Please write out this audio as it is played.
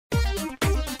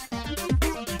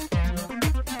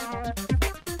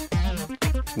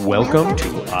Welcome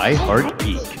to I Heart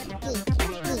Geek.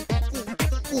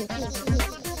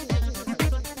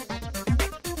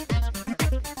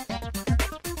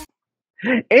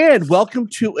 And welcome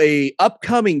to a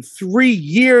upcoming 3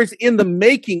 years in the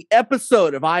making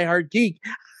episode of I Heart Geek.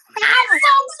 I'm so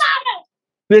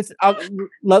This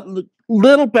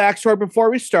little backstory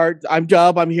before we start. I'm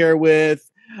Dub. I'm here with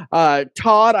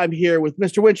Todd. I'm here with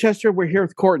Mr. Winchester. We're here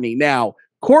with Courtney. Now,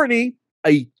 Courtney,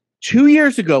 2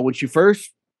 years ago when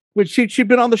she'd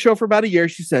been on the show for about a year,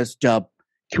 she says, "Dub,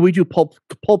 can we do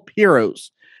Pulp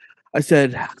Heroes?" I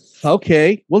said,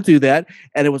 "Okay, we'll do that."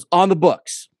 And it was on the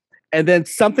books. And then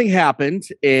something happened,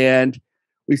 and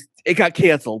it got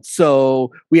canceled.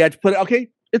 So we had to put it. Okay,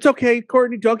 it's okay,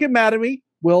 Courtney. Don't get mad at me.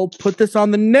 We'll put this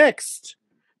on the next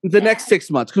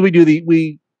 6 months because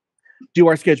we do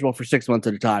our schedule for 6 months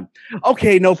at a time.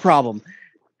 Okay, no problem.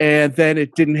 And then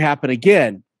it didn't happen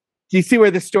again. Do you see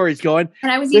where this story is going?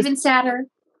 And I was even sadder.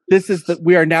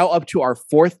 We are now up to our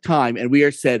fourth time, and we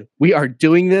are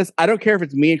doing this. I don't care if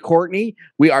it's me and Courtney.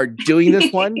 We are doing this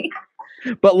one.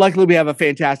 But luckily, we have a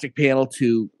fantastic panel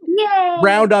to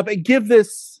round up and give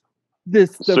this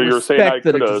so you're saying I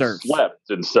could have slept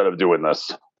instead of doing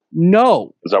this?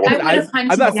 No. Is that what I'm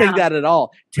not saying that at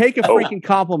all. Take a freaking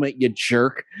compliment, you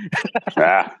jerk.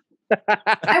 I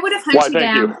would have hunched you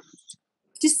down. You.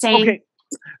 Just saying. Okay.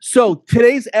 So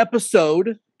today's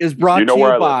episode is brought to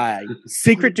you by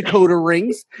Secret Decoder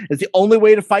Rings. It's the only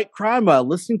way to fight crime while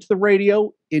listening to the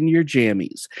radio in your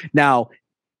jammies. Now,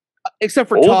 except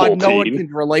for Todd, no one can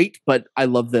relate, but I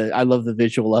love the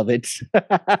visual of it.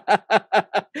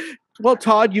 Well,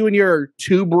 Todd, you and your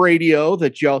tube radio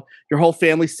that your whole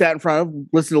family sat in front of,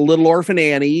 listened to Little Orphan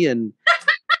Annie and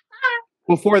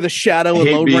Before the Shadow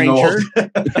and Lone Ranger.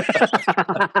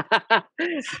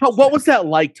 What was that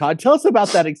like, Todd? Tell us about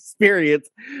that experience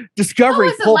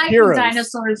discovering Pulp Heroes. When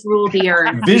dinosaurs rule the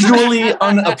earth. Visually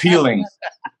unappealing.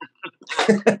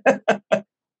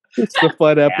 It's a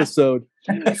fun episode.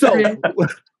 So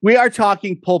we are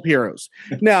talking Pulp Heroes.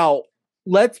 Now,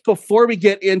 before we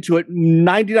get into it,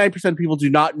 99% of people do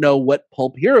not know what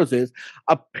Pulp Heroes is.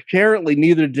 Apparently,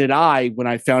 neither did I when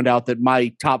I found out that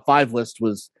my top 5 list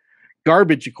was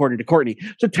garbage, according to Courtney.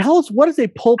 So tell us, what is a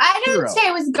Pulp Hero? I didn't say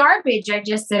it was garbage. I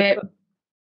just said it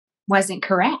wasn't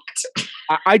correct.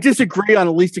 I disagree on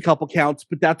at least a couple counts,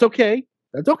 but that's okay.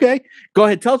 That's okay. Go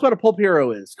ahead. Tell us what a Pulp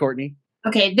Hero is, Courtney.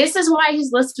 Okay, this is why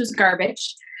his list was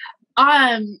garbage.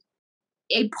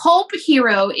 A pulp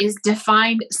hero is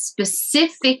defined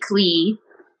specifically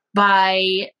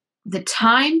by the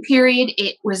time period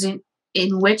it was in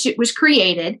which it was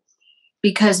created,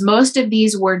 because most of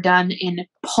these were done in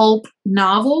pulp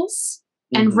novels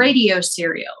and radio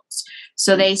serials.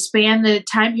 So they span the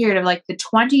time period of like the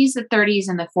 20s, the 30s,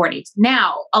 and the 40s.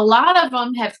 Now, a lot of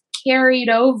them have carried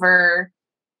over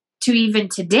to even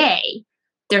today.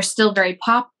 They're still very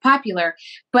popular.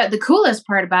 But the coolest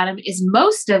part about them is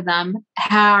most of them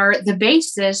are the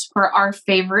basis for our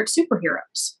favorite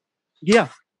superheroes. Yeah.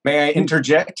 May I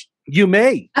interject? You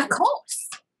may. Of course.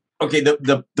 Okay,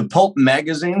 the pulp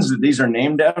magazines that these are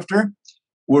named after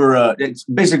were it's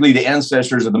basically the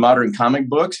ancestors of the modern comic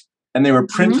books, and they were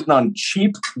printed on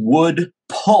cheap wood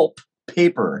pulp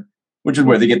paper, which is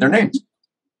where they get their names.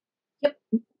 Yep.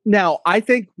 Now, I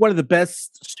think one of the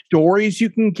best stories you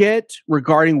can get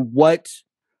regarding what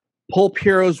Pulp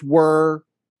Heroes were,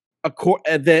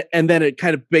 and then it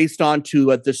kind of based on to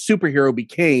what the superhero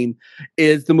became,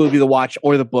 is the movie the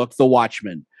book The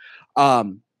Watchmen. Tell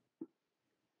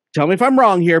me if I'm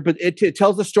wrong here, but it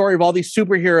tells the story of all these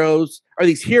superheroes, or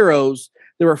these heroes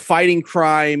that were fighting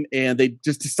crime, and they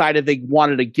just decided they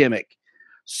wanted a gimmick.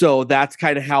 So that's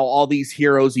kind of how all these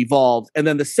heroes evolved. And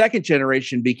then the second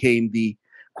generation became the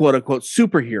quote-unquote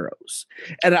superheroes.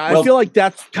 And I feel like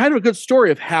that's kind of a good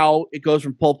story of how it goes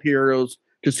from pulp heroes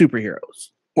to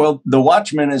superheroes. Well, The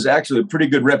Watchmen is actually a pretty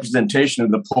good representation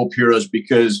of the pulp heroes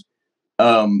because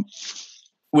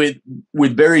with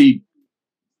very...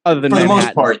 Other than for Manhattan. the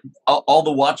most part, all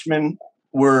the Watchmen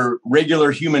were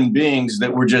regular human beings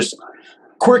that were just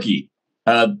quirky.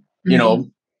 You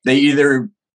know, they either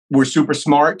were super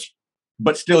smart,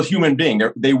 but still human being.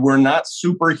 They were not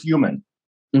superhuman.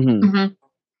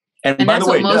 And by the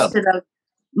way, Dub,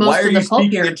 why are you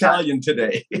speaking Italian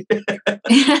today?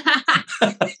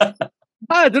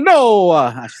 I don't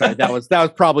know. Sorry, that was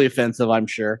probably offensive, I'm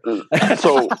sure.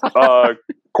 So,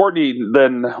 Courtney,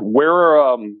 then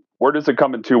where does it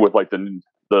come into with like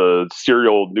the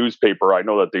serial newspaper? I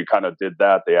know that they kind of did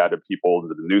that. They added people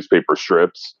into the newspaper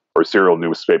strips or serial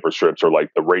newspaper strips, or like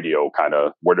the radio kind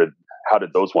of. How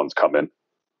did those ones come in?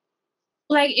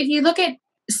 Like if you look at,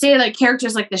 say, like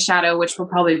characters like the Shadow, which we'll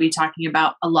probably be talking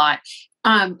about a lot,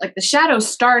 like the Shadow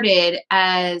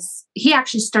he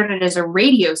actually started as a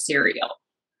radio serial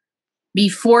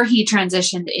before he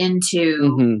transitioned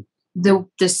into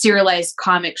the serialized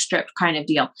comic strip kind of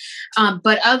deal.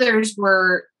 But others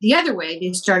were the other way.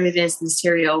 They started as the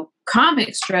serial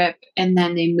comic strip, and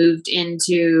then they moved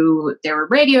into, there were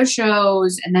radio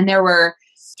shows, and then there were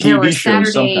TV shows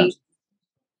Saturday. sometimes.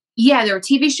 Yeah, there were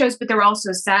TV shows, but there were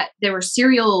also there were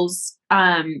serials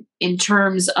in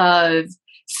terms of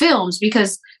films,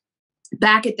 because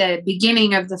back at the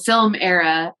beginning of the film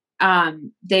era,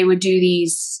 they would do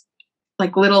these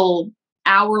like little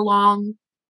hour-long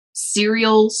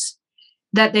serials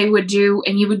that they would do,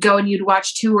 and you would go and you'd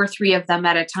watch 2 or 3 of them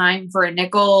at a time for a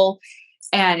nickel.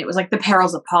 And it was like the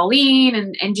Perils of Pauline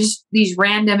and just these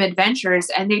random adventures.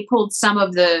 And they pulled some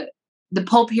of the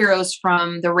Pulp Heroes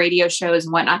from the radio shows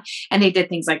and whatnot, and they did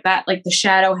things like that, like the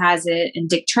Shadow has it, and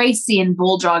Dick Tracy and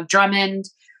Bulldog Drummond,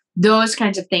 those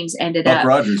kinds of things ended Buck up.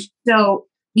 Rogers. So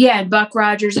yeah, and Buck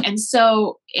Rogers. And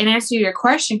so in answer to your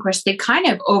question, Chris, they kind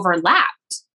of overlapped.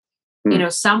 You know,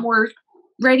 some were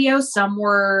radio, some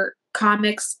were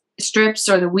comics strips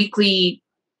or the weekly,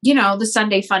 you know, the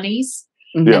Sunday funnies,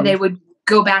 and they would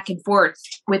go back and forth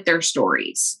with their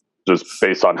stories. Just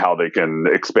based on how they can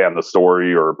expand the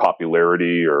story or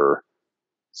popularity or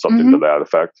something to that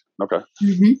effect. Okay.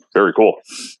 Very cool.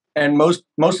 And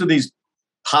most of these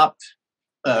pulp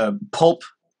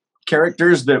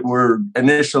characters that were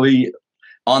initially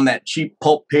on that cheap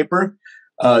pulp paper,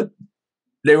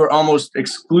 they were almost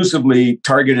exclusively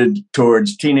targeted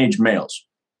towards teenage males.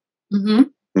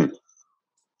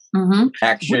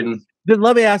 Action. Then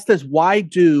let me ask this: why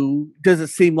does it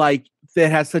seem like that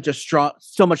has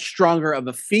so much stronger of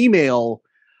a female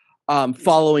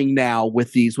following now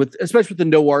with these, especially with the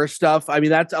noir stuff? I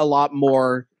mean, that's a lot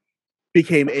more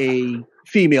became a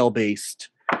female based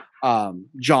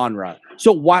genre.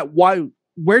 So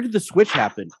where did the switch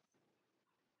happen?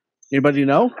 Anybody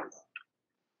know?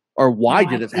 Or why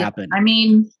did it happen? I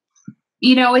mean,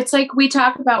 you know, it's like we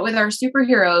talk about with our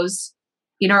superheroes,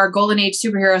 you know, our golden age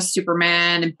superheroes,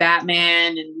 Superman and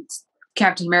Batman and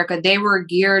Captain America, they were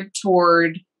geared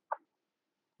toward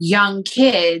young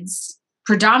kids,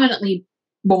 predominantly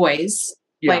boys,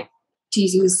 like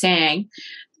TZ was saying.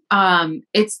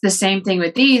 It's the same thing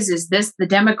with these. The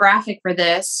demographic for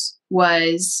this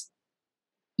was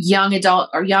young adult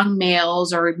or young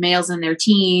males or males in their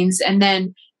teens.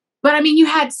 But I mean, you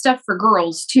had stuff for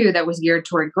girls too that was geared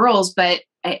toward girls, but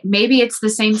maybe it's the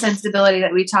same sensibility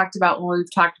that we talked about when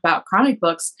we've talked about comic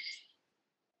books.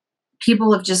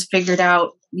 People have just figured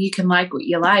out you can like what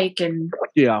you like, and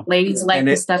ladies like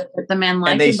the stuff that the men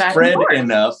like. And they spread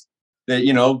enough that,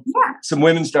 you know, some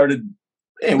women started,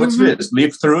 hey, what's this?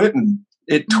 Leaf through it and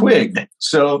it twigged.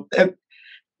 So,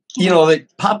 you know, the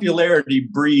popularity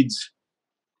breeds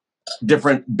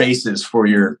different bases for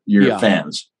your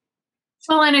fans.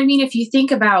 Well, and I mean, if you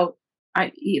think about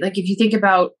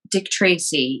Dick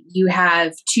Tracy, you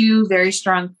have 2 very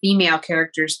strong female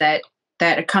characters that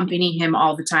accompany him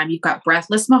all the time. You've got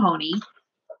Breathless Mahoney,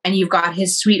 and you've got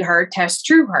his sweetheart, Tess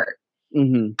Trueheart.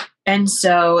 And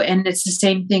so, and it's the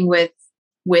same thing with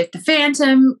the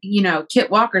Phantom. You know,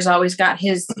 Kit Walker's always got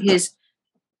his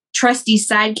trusty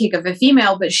sidekick of a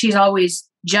female, but she's always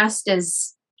just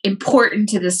as important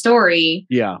to the story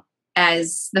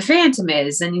as the Phantom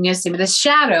is. And you know, same with the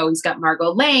Shadow, he's got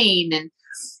Margot Lane. And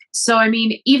so, I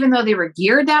mean, even though they were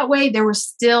geared that way, there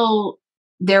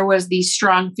was these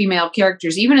strong female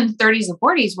characters, even in the 30s and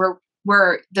 40s,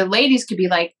 where the ladies could be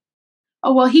like,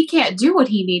 oh, well, he can't do what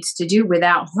he needs to do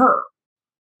without her.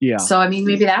 Yeah. So, I mean,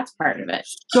 maybe that's part of it.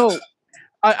 So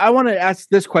I want to ask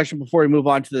this question before we move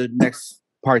on to the next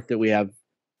part that we have.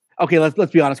 Okay,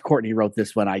 let's be honest. Courtney wrote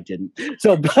this one. I didn't.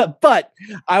 So, but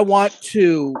I want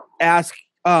to ask,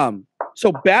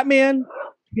 so Batman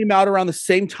came out around the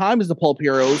same time as the Pulp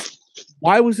Heroes.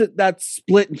 Why was it that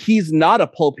split and he's not a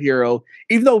pulp hero,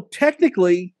 even though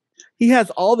technically he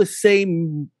has all the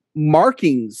same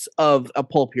markings of a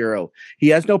pulp hero? He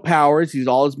has no powers. He's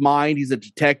all his mind. He's a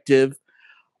detective.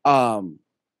 You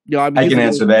know, I can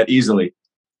answer that easily.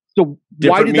 So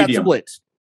why did that split?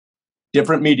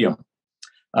 Different medium.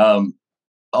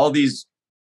 All these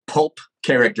pulp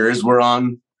characters were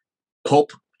on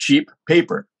pulp cheap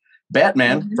paper.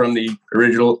 Batman from the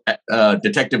original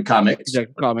Detective Comics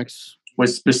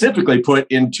was specifically put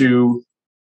into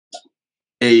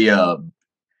a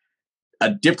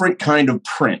different kind of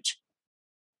print.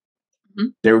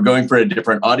 They were going for a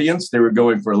different audience. They were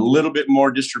going for a little bit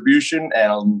more distribution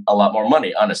and a lot more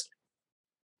money, honestly.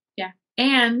 Yeah.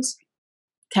 And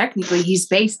technically he's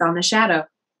based on the Shadow.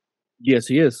 Yes,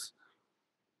 he is.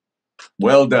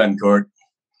 Well done, Court.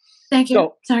 Thank you.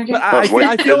 So, Sorry. but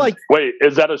I feel like wait,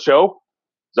 is that a show?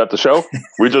 Is that the show?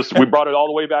 We brought it all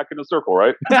the way back in the circle,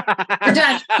 right? We're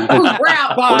done. Ooh, we're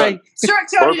out. Bye. Short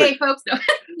show today, folks. No.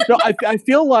 No, I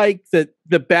feel like that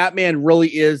the Batman really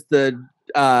is the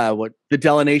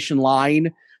delineation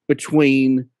line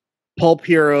between pulp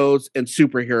heroes and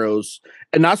superheroes,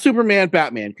 and not Superman,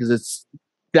 Batman, because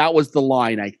that was the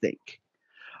line, I think.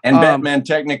 And Batman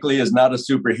technically is not a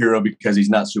superhero because he's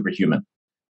not superhuman.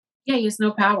 Yeah, he has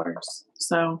no powers,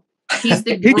 so he's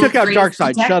the. He took out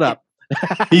Darkseid. Shut up.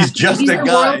 He's just He's a the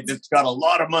guy world's- that's got a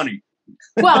lot of money.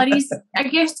 Well, and I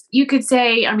guess you could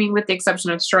say, I mean, with the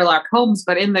exception of Sherlock Holmes,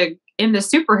 but in the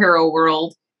superhero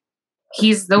world,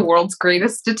 he's the world's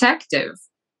greatest detective.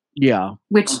 Yeah,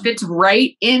 which fits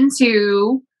right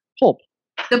into Pulp.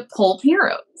 The Pulp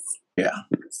Heroes. Yeah.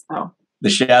 So. The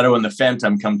Shadow and the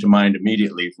Phantom come to mind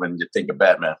immediately when you think of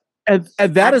Batman. And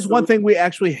that is one thing we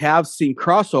actually have seen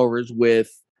crossovers with.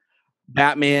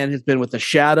 Batman has been with the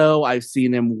Shadow. I've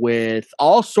seen him with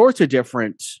all sorts of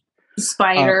different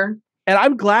Spider. And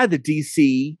I'm glad that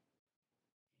DC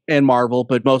and Marvel,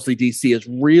 but mostly DC, has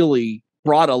really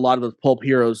brought a lot of those pulp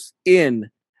heroes in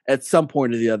at some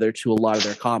point or the other to a lot of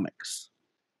their comics.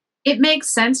 It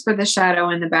makes sense for the Shadow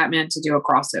and the Batman to do a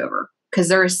crossover because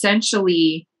they're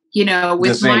essentially, with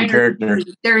the same character.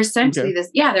 They're essentially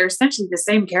they're essentially the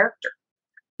same character.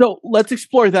 So let's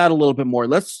explore that a little bit more.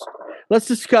 Let's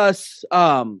discuss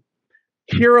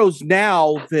heroes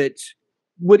now that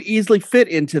would easily fit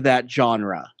into that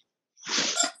genre.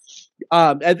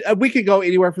 And we could go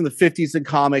anywhere from the 50s in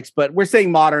comics, but we're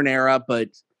saying modern era. But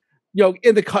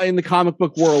in the comic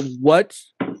book world, what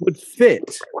would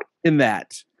fit in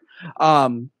that?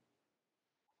 Who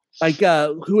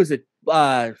is it?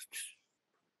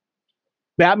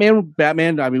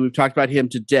 Batman. I mean, we've talked about him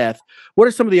to death. What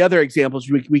are some of the other examples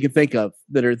we can think of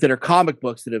that are comic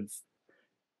books that have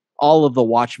all of the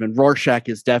Watchmen? Rorschach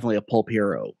is definitely a pulp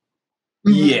hero.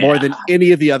 Yeah. More than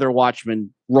any of the other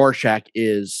Watchmen, Rorschach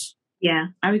is. Yeah,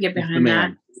 I would get behind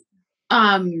that.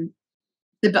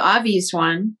 The obvious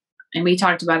one, and we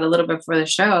talked about it a little bit before the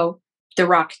show, the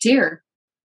Rocketeer.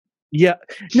 Yeah.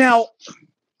 Now,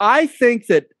 I think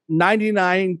that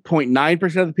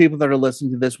 99.9% of the people that are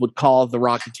listening to this would call the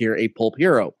Rocketeer a pulp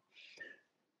hero.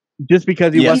 Just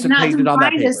because he wasn't painted on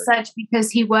that paper. He's not defined as such because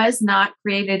he was not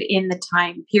created in the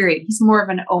time period. He's more of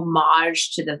an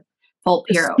homage to the pulp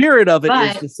hero. The spirit of it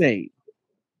is the same.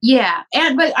 Yeah.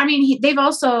 But I mean, they've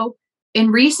also, in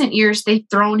recent years, they've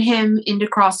thrown him into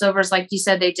crossovers. Like you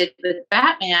said, they did with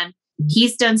Batman.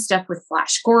 He's done stuff with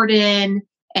Flash Gordon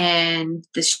and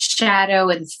the Shadow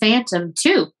and Phantom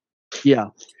too. Yeah.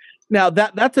 Now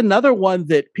that's another one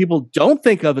that people don't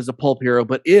think of as a pulp hero,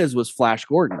 but was Flash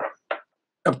Gordon.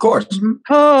 Of course. Mm-hmm.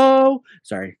 Oh,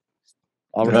 sorry.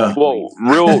 Well,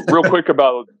 real quick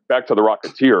back to the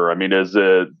Rocketeer. I mean,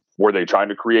 were they trying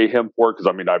to create him for it? Because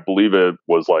I mean, I believe it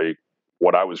was like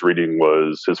what I was reading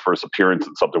was his first appearance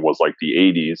in something was like the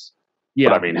 80s. Yeah.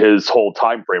 But I mean, his whole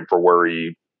time frame for where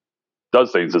he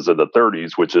does things is in the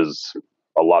 30s, which is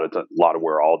a lot of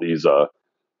where all these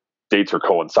dates are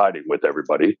coinciding with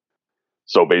everybody.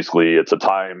 So basically, it's a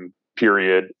time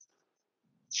period.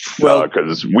 Well,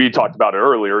 because we talked about it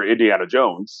earlier, Indiana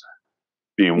Jones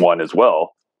being one as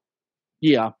well.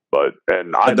 Yeah, but the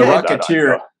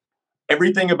Rocketeer,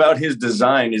 everything about his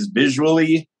design is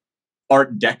visually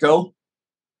Art Deco,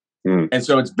 and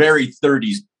so it's very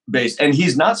 30s based. And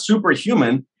he's not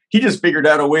superhuman. He just figured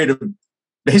out a way to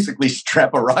basically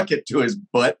strap a rocket to his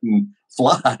butt and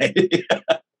fly,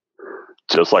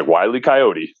 just like Wile E.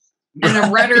 Coyote. And a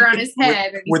rudder on his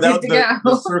head. Without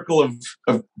the circle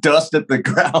of dust at the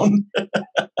ground.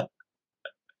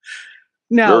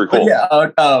 Now, very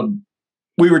cool.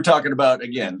 We were talking about,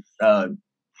 again,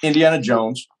 Indiana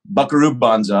Jones, Buckaroo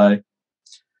Banzai.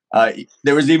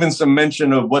 There was even some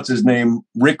mention of, what's his name,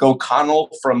 Rick O'Connell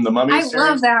from the Mummy series. I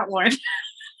love that one.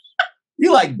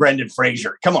 You like Brendan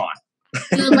Fraser. Come on.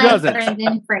 You like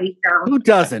Brendan Fraser. Who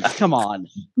doesn't? Come on.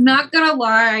 Not gonna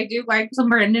lie, I do like some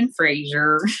Brendan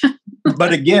Fraser.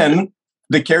 But again,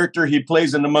 the character he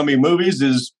plays in the Mummy movies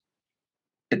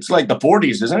it's like the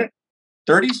 40s, isn't it?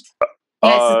 30s?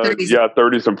 Yeah,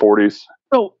 30s and 40s.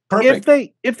 So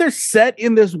perfect. If they're set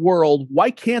in this world,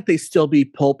 why can't they still be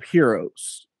pulp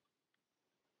heroes?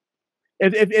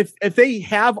 If they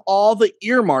have all the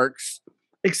earmarks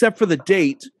except for the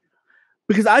date,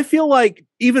 because I feel like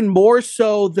even more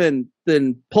so than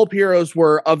pulp heroes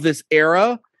were of this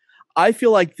era, I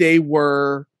feel like they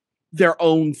were their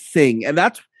own thing, and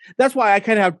that's why I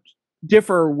kind of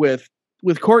differ with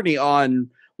Courtney on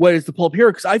what is the pulp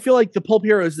hero, because I feel like the pulp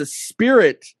hero is the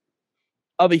spirit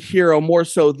of a hero more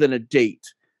so than a date.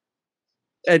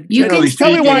 And You can can tell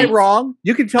me say why that I'm wrong.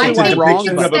 You can tell I me why I'm think wrong.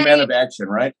 you Depiction of a man of action,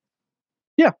 right?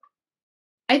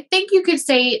 I think you could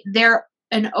say they're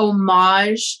an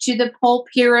homage to the Pulp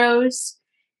Heroes,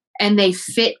 and they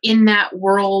fit in that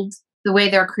world the way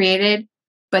they're created,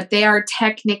 but they are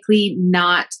technically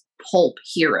not Pulp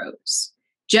Heroes.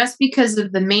 Just because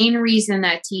of the main reason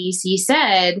that TEC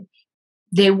said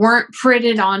they weren't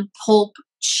printed on pulp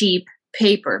cheap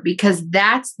paper, because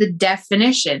that's the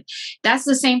definition. That's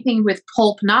the same thing with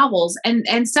pulp novels,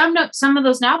 and some of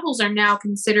those novels are now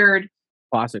considered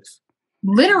Classics.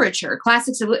 literature,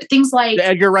 classics of things like The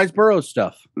Edgar Rice Burroughs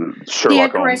stuff.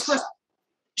 Sherlock Holmes.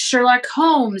 Sherlock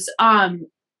Holmes,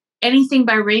 anything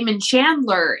by Raymond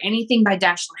Chandler, anything by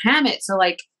Dashiell Hammett. So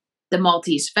like The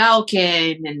Maltese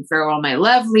Falcon and Farewell My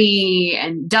Lovely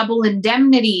and Double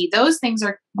Indemnity, those things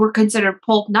were considered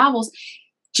pulp novels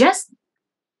just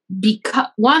because,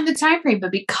 one, the time frame,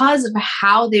 but because of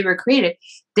how they were created.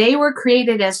 They were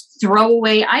created as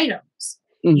throwaway items.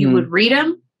 Mm-hmm. You would read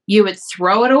them, you would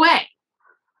throw it away.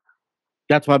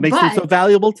 That's what makes them so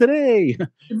valuable today.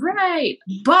 Right.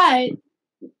 But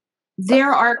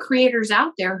there are creators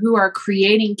out there who are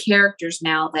creating characters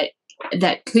now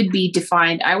that could be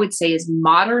defined, I would say, as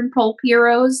modern pulp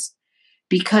heroes,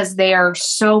 because they are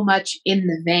so much in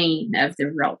the vein of the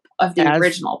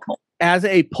original pulp. As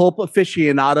a pulp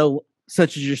aficionado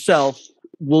such as yourself,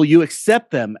 will you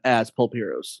accept them as pulp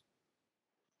heroes?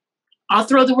 I'll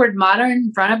throw the word modern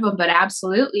in front of them, but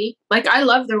absolutely. Like, I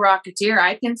love The Rocketeer.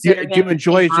 I consider him do you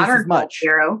enjoy it just as modern much?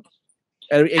 Hero.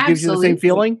 It gives you the same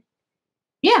feeling?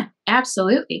 Yeah,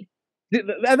 absolutely.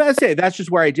 I say that's just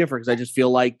where I differ, because I just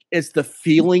feel like it's the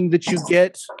feeling that you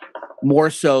get more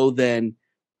so than.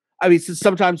 I mean,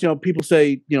 sometimes people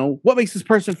say, what makes this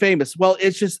person famous? Well,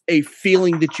 it's just a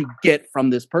feeling that you get from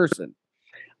this person.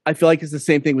 I feel like it's the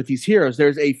same thing with these heroes.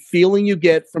 There's a feeling you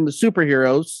get from the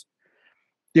superheroes.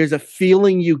 There's a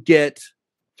feeling you get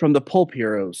from the pulp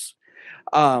heroes.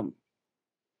 And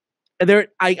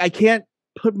I can't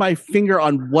put my finger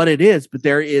on what it is, but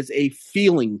there is a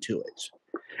feeling to it.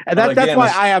 And that's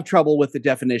why I have trouble with the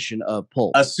definition of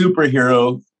pulp. A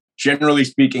superhero, generally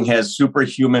speaking, has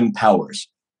superhuman powers.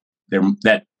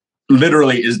 That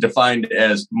literally is defined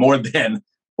as more than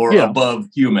or above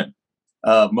human.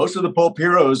 Most of the pulp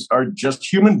heroes are just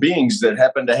human beings that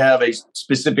happen to have a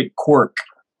specific quirk.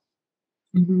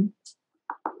 Mm-hmm.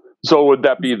 So would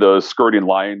that be the skirting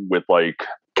line with like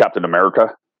Captain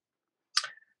America?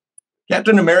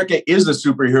 Captain America is a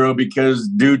superhero because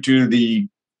due to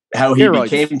how he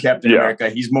became Captain America,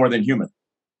 he's more than human.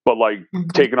 But like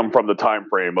taking him from the time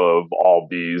frame of all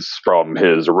these from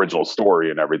his original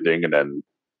story and everything, and then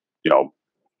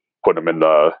put him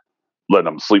letting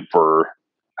him sleep for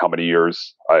how many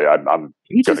years?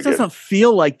 He just doesn't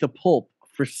feel like the pulp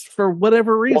for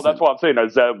whatever reason. Well, that's what I'm saying.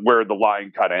 Is that where the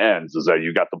line kind of ends? Is that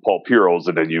you got the pulp heroes,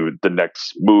 and then the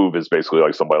next move is basically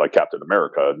like somebody like Captain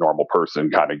America, a normal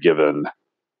person, kind of given.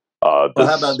 Well,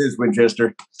 how about this,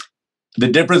 Winchester? The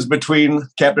difference between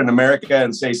Captain America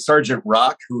and, say, Sergeant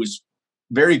Rock, who's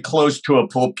very close to a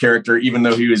pulp character, even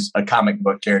though he was a comic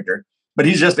book character, but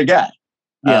he's just a guy.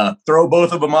 Yeah. Throw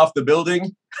both of them off the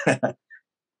building.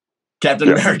 Captain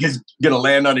America's going to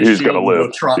land on his shield and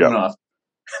go trotting off.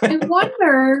 I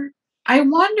wonder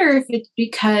if it's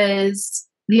because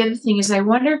the other thing is, I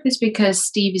wonder if it's because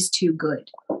Steve is too good.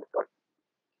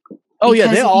 Oh,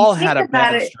 yeah, they all had a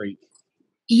bad streak.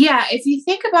 Yeah, if you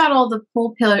think about all the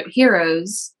pulp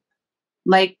heroes,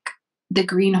 like the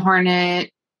Green Hornet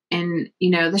and,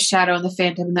 the Shadow and the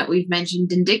Phantom that we've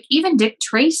mentioned, and Dick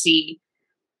Tracy,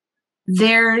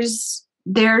 there's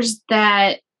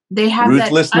that, they have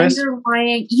that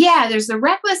underlying, there's the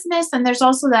recklessness, and there's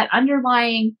also that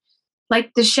underlying,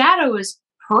 like the Shadow is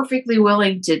perfectly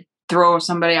willing to throw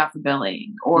somebody off a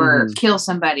building or kill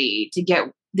somebody to get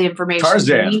the information.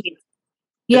 Tarzan.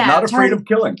 Yeah. Not afraid of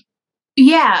killing.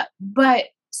 Yeah, but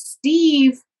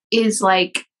Steve is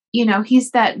like,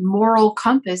 he's that moral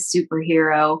compass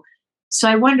superhero. So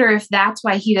I wonder if that's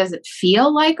why he doesn't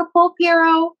feel like a pulp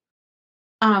hero.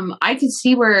 I could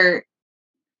see where,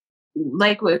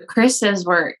 like what Chris says,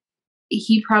 where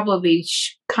he probably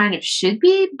kind of should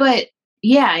be, but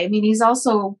yeah, I mean, he's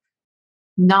also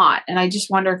not. And I just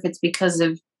wonder if it's because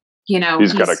of,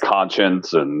 he's got a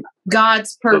conscience and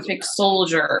God's perfect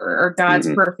soldier or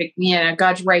God's perfect,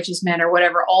 God's righteous man or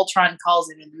whatever Ultron calls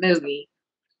it in the movie.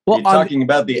 Well, you're talking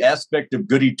about the aspect of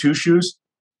goody two shoes.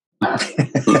 Well,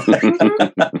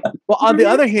 on the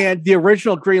other hand, the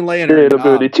original Green Lantern,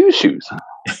 goody two shoes.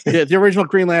 The original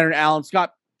Green Lantern, Alan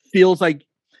Scott, feels like,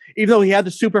 even though he had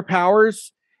the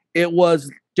superpowers, it was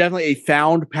definitely a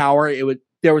found power.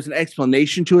 There was an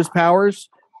explanation to his powers.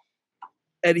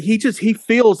 and he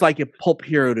feels like a pulp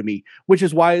hero to me, which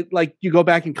is why, like, you go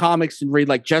back in comics and read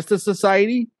like Justice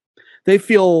Society, they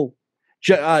feel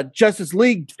Justice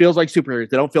League feels like superheroes.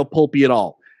 They don't feel pulpy at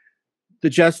all. The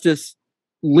Justice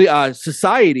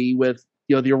Society with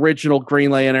the original Green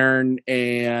Lantern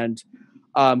and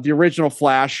the original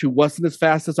Flash, who wasn't as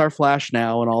fast as our Flash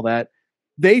now, and all that,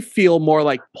 they feel more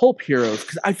like pulp heroes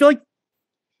because I feel like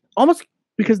almost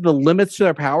because of the limits to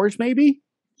their powers, maybe.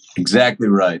 Exactly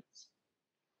right.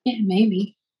 Yeah,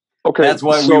 maybe. Okay, that's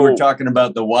why we were talking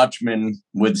about the Watchmen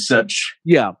with such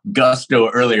gusto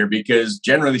earlier, because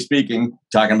generally speaking,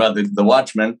 talking about the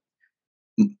Watchmen,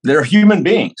 they're human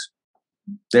beings.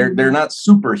 They're not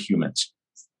superhumans.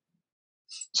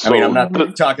 So, I mean, I'm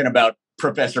not talking about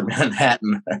Professor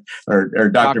Manhattan or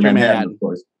Dr. Manhattan, of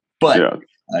course, but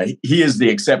he is the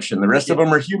exception. The rest of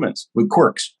them are humans with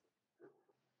quirks.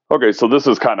 Okay, so this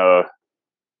is kind of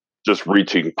just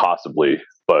reaching possibly,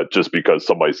 but just because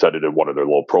somebody said it in one of their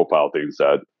little profile things,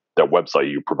 that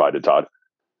website you provided, Todd.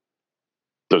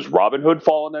 Does Robin Hood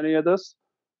fall in any of this?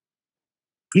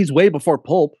 He's way before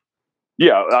Pulp.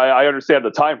 Yeah, I understand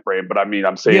the time frame, but I mean,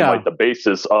 I'm saying like the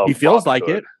basis of he feels Robin like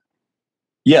Hood. it.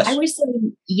 Yes. I was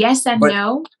saying yes and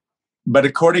no. But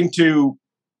according to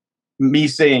me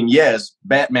saying yes,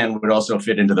 Batman would also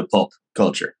fit into the pulp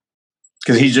culture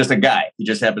because he's just a guy. He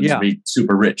just happens to be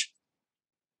super rich.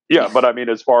 Yeah, but I mean,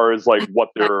 as far as like what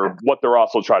they're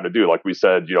also trying to do, like we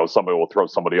said, somebody will throw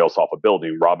somebody else off a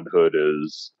building. Robin Hood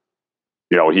is,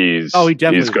 he's going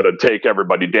to take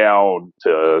everybody down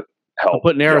to help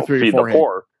put an arrow through your forehead. The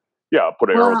poor. Yeah,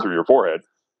 put an arrow through your forehead.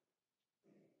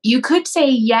 You could say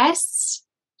yes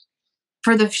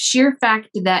for the sheer fact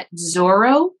that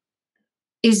Zorro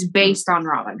is based on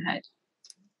Robin Hood,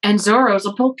 and Zorro's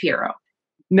a pulp hero.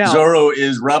 Now, Zorro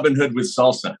is Robin Hood with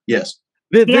salsa. Yes.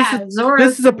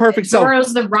 This is a perfect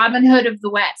Zorro's the Robin Hood of the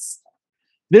West.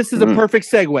 This is a perfect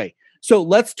segue. So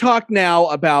let's talk now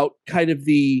about kind of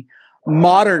the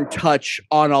modern touch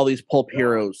on all these pulp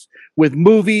heroes with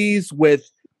movies, with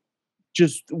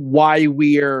just why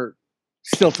we are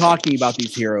still talking about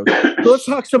these heroes. So let's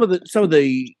talk some of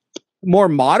the more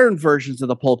modern versions of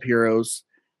the pulp heroes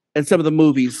and some of the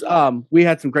movies. We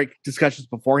had some great discussions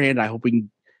beforehand. I hope we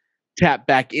can tap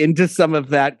back into some of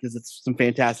that because it's some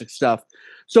fantastic stuff.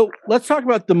 So let's talk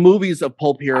about the movies of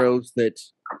pulp heroes that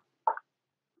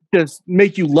just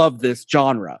make you love this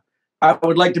genre. I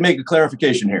would like to make a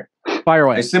clarification here. Fire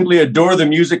away. I simply adore the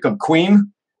music of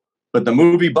Queen, but the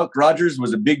movie Buck Rogers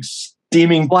was a big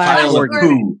steaming pile of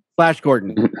poo. Flash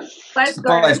Gordon. Flash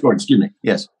Gordon, excuse me.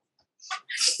 Yes.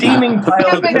 Steaming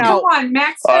pile of poo. Come on,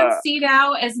 Max von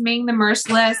Sydow as Ming the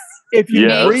Merciless. If you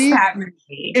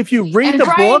read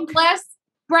the book,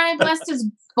 Brian Blessed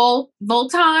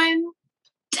Voltime.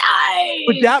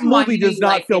 But that movie does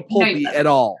not feel pulpy at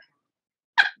all.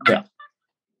 Yeah.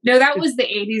 No, that was the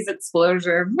 80s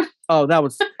explosion. Oh, that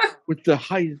was with the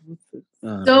high.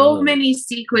 So many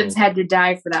sequins had to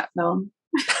die for that film.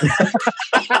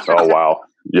 Oh wow!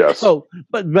 Yes. So,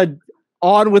 but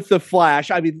on with the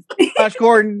Flash. I mean, Flash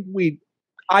Gordon.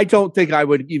 I don't think I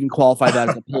would even qualify that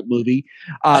as a pulp movie.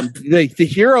 The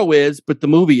hero is, but the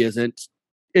movie isn't.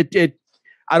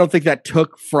 I don't think that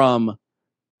took from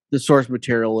the source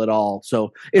material at all.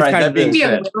 So it's kind of it's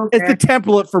the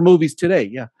template for movies today.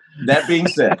 Yeah. That being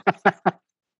said,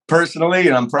 personally,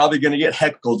 and I'm probably going to get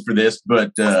heckled for this,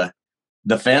 but the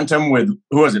Phantom with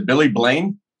who was it? Billy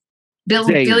Zane.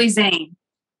 Billy Zane.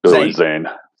 Billy Zane.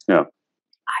 Yeah.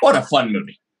 What a fun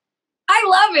movie. I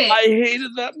love it. I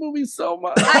hated that movie so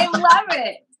much. I love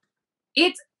it.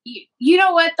 It's, you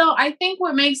know what though? I think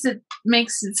what makes it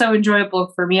so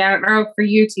enjoyable for me, I don't know for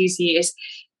you, TC,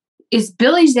 is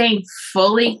Billy Zane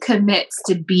fully commits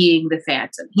to being the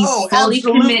Phantom. He's fully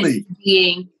commits to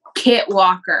being Kit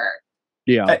Walker.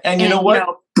 Yeah. And you know what?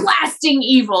 Blasting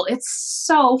evil. It's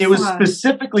so fun. It was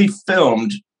specifically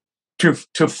filmed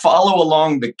to follow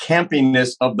along the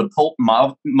campiness of the pulp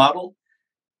model.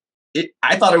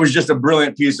 I thought it was just a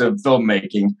brilliant piece of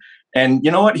filmmaking. And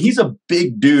you know what? He's a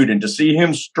big dude. And to see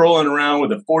him strolling around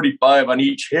with a 45 on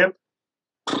each hip,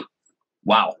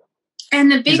 wow.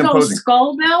 And the big old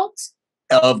skull belt?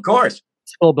 Of course.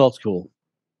 Skull belt's cool.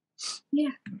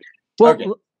 Yeah. Well, okay.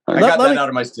 I got that out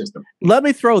of my system. Let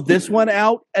me throw this one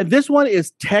out. And this one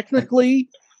is technically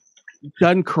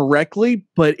done correctly,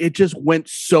 but it just went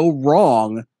so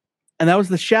wrong. And that was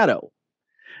The Shadow.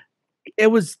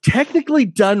 It was technically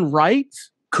done right.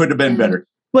 Could have been better.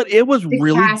 But it was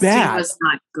really bad. It was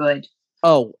not good.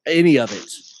 Oh, any of it.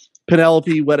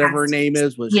 Penelope, whatever her name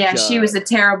is, was she was a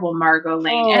terrible Margot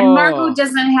Lane. And Margot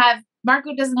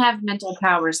doesn't have mental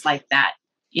powers like that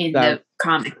in the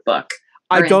comic book.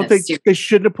 I don't think they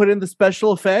shouldn't have put in the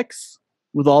special effects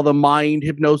with all the mind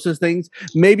hypnosis things.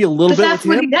 Maybe a little bit with him. That's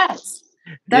what he does.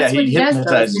 That's what he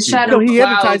does. The shadow he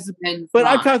hypnotizes. But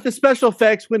I thought thought the special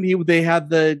effects when they had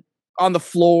the on the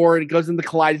floor and it goes in the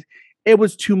collide, it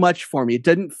was too much for me. It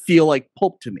didn't feel like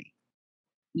pulp to me.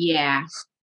 Yeah.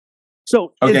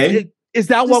 So is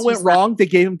that what went wrong? They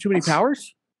gave him too many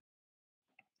powers?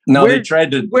 No, they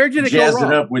tried to jazz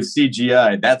it up with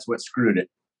CGI. That's what screwed it.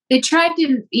 They tried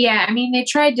to, they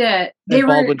tried to.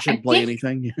 Baldwin shouldn't play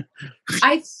anything.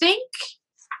 I think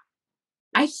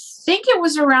it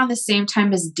was around the same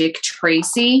time as Dick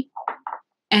Tracy,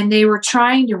 and they were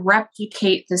trying to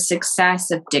replicate the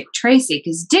success of Dick Tracy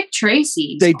because Dick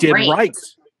Tracy they did right.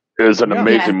 It was an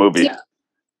amazing movie.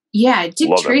 Dick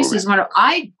Tracy is one of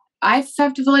I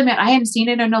have to fully admit I hadn't seen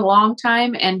it in a long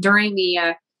time, and during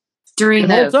the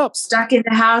stuck in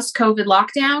the house COVID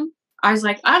lockdown, I was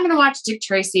like, I'm going to watch Dick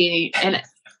Tracy, and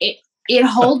it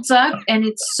holds up, and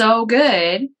it's so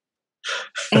good.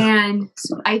 And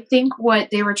I think what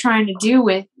they were trying to do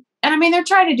with, and I mean, they're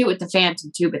trying to do it with the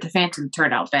Phantom too, but the Phantom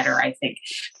turned out better, I think.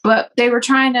 But they were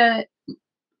trying to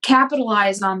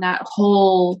capitalize on that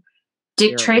whole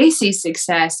Dick Tracy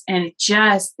success, and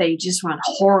they just went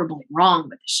horribly wrong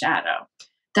with the Shadow.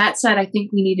 That said, I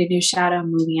think we need a new Shadow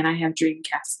movie, and I have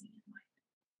Dreamcast in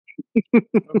mind.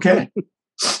 Okay.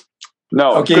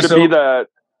 No, could it be that?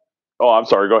 Oh, I'm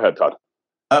sorry. Go ahead, Todd.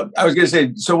 I was going to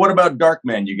say, so what about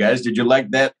Darkman, you guys? Did you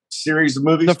like that series of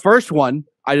movies? The first one,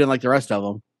 I didn't like the rest of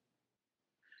them.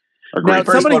 The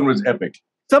first one was epic.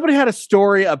 Somebody had a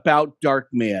story about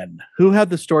Darkman. Who had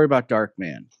the story about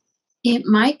Darkman? It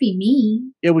might be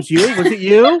me. It was you? Was it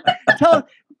you? Tell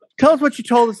us what you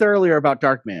told us earlier about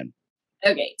Darkman.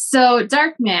 Okay, so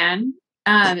Darkman,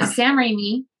 Sam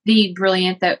Raimi, the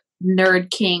brilliant, that nerd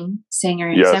king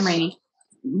singer, Sam Raimi.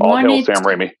 All hail Sam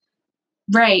Raimi.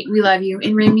 Right, we love you.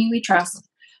 In Raimi, we trust.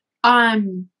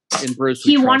 In Bruce,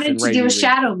 he wanted to do a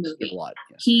Shadow movie.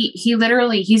 He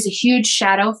literally, he's a huge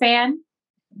Shadow fan,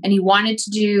 and he wanted to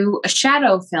do a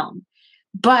Shadow film.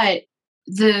 But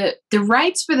the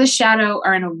rights for the Shadow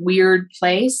are in a weird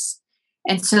place,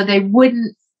 and so they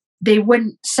wouldn't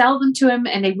sell them to him,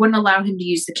 and they wouldn't allow him to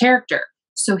use the character.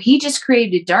 So he just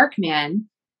created Darkman,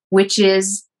 which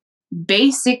is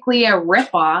basically a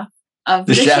ripoff of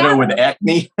the Shadow with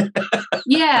acne.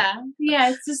 yeah,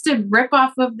 it's just a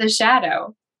ripoff of the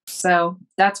Shadow. So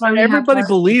that's why everybody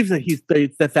believes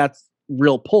that that's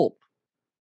real pulp.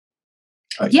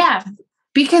 Yeah,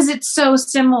 because it's so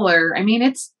similar. I mean,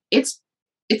 it's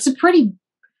a pretty.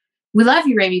 We love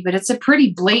you, Raimi, but it's a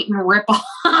pretty blatant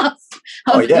ripoff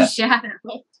of the Shadow.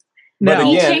 But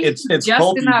again, it's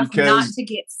just enough not to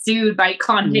get sued by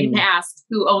Condé Nast,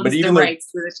 who owns the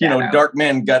rights to the Shadow.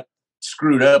 Darkman got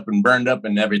screwed up and burned up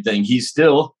and everything. He's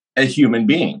still a human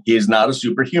being. He is not a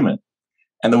superhuman.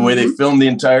 And the way they filmed the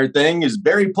entire thing is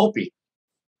very pulpy.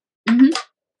 Mm-hmm.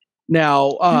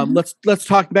 Now, let's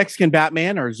talk Mexican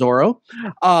Batman or Zorro.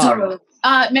 Zorro.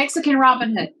 Mexican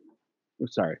Robin Hood.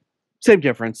 Sorry. Same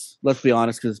difference. Let's be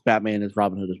honest, because Batman is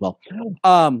Robin Hood as well.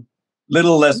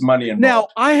 Little less money involved. Now,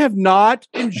 I have not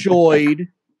enjoyed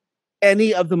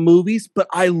any of the movies, but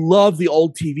I love the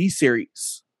old TV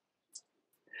series.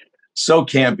 So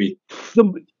campy.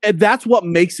 And that's what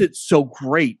makes it so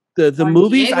great. The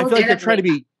movies, I feel like they're trying to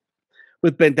be,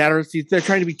 with Banderas, they're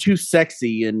trying to be too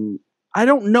sexy, and I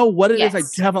don't know what it is I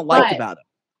haven't liked about it.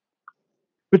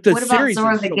 But the series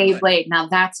Zorro the Gay Blade? Now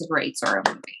that's a great Zorro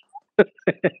movie.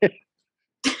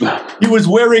 He was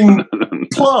wearing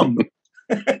plum.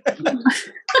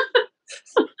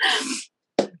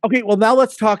 Okay, well now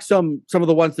let's talk some of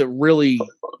the ones that really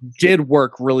did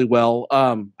work really well.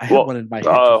 I have one in my head.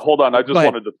 Hold on, I just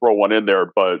wanted to throw one in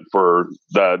there, but for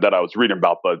that I was reading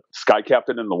about, but Sky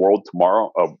Captain in the World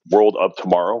of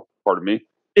Tomorrow. Pardon me.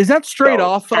 Is that straight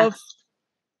off of?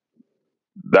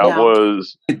 That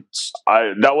was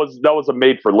a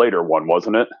made for later one,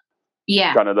 wasn't it?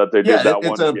 Yeah, kind of that they did that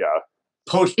one.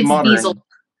 Postmodern.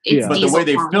 But the way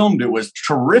they filmed it was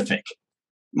terrific.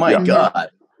 My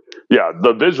God. Yeah,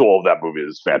 the visual of that movie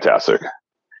is fantastic.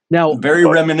 Now, very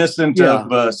reminiscent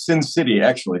of Sin City,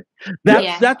 actually.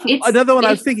 That's another one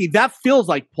I was thinking. That feels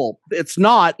like pulp. It's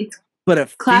not, but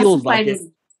it feels like it.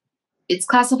 It's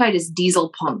classified as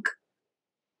diesel punk.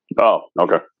 Oh,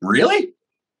 okay. Really?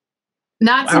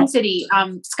 Not Sin City.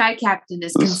 Sky Captain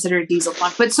is considered diesel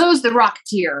punk, but so is The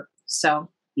Rocketeer. So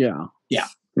yeah.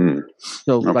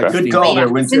 So good call there,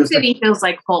 Sin City feels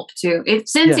like pulp too.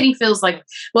 Sin City feels like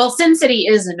Sin City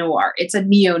is a noir. It's a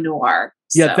neo noir.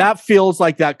 Yeah, that feels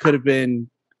like that could have been,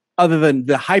 other than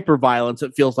the hyper violence,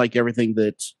 it feels like everything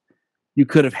that you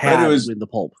could have had in the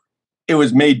pulp. It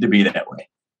was made to be that way.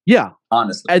 Yeah.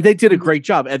 Honestly. And they did a great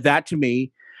job. And that, to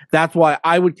me, that's why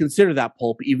I would consider that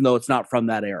pulp, even though it's not from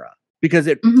that era. Because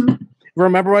it,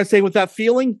 remember what I was saying with that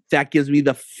feeling? That gives me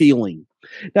the feeling.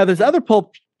 Now, there's other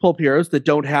pulp heroes that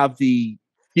don't have the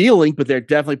feeling, but they're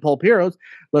definitely pulp heroes.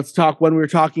 Let's talk, when we were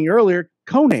talking earlier,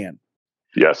 Conan.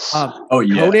 Yes.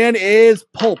 Conan is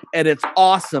pulp, and it's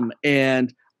awesome.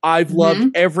 And I've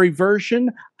loved every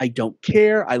version. I don't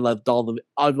care. I've loved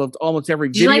almost every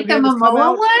video. Did you like the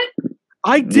Momoa one?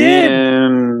 I did.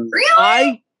 Really?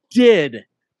 I did.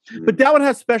 But that one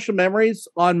has special memories.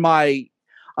 On my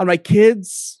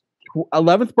kids'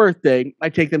 11th birthday, I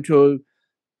take them to a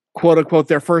quote unquote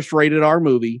their first rated R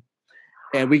movie,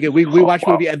 and we watch a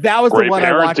movie, and that was great the one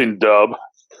I watched. Dub.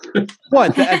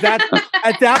 What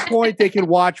at that point they can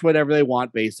watch whatever they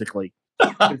want, basically.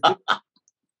 And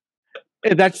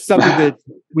that's something that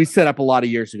we set up a lot of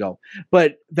years ago.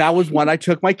 But that was one I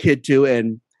took my kid to,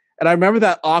 and I remember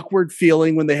that awkward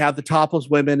feeling when they have the topless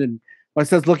women, and my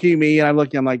son's looking at me, and I'm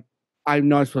like, I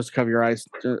know I'm supposed to cover your eyes.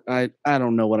 I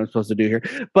don't know what I'm supposed to do here,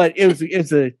 but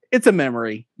it's a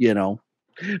memory, you know.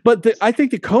 But I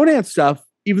think the Conan stuff,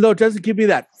 even though it doesn't give me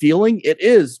that feeling, it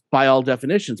is by all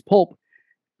definitions pulp.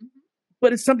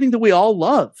 But it's something that we all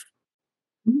love.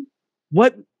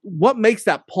 What makes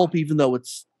that pulp, even though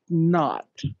it's not?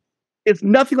 It's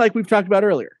nothing like we've talked about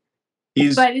earlier.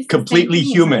 He's completely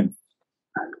human.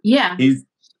 Yeah. He's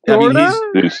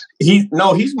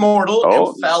mortal,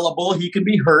 infallible. He can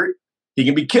be hurt. He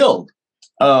can be killed.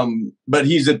 But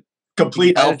he's a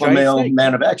complete alpha male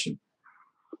man of action.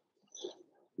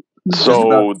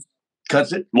 So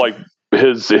cuts it. Like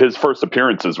his first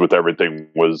appearances with everything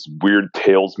was Weird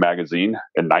Tales magazine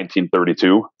in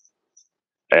 1932.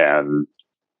 And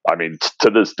I mean, to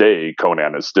this day,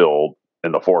 Conan is still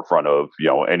in the forefront of,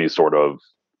 any sort of,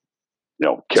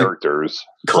 characters.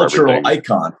 Cultural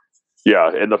icon.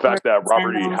 Yeah. And the fact that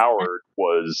Robert E. Howard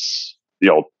was,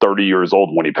 30 years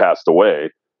old when he passed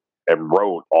away and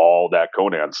wrote all that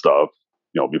Conan stuff,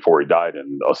 before he died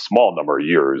in a small number of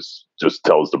years, just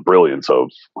tells the brilliance of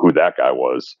who that guy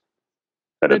was.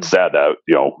 And it's sad that,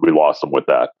 we lost him with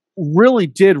that. Really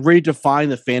did redefine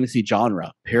the fantasy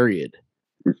genre, period.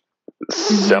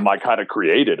 Semi kind of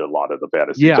created a lot of the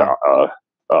fantasy genre.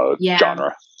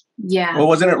 Yeah. Well,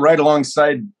 wasn't it right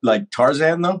alongside like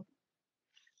Tarzan though?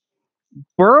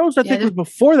 Burroughs, I think, was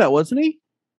before that, wasn't he?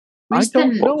 I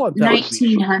don't know what that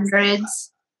 1900s.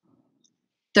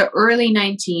 The early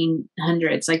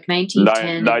 1900s, like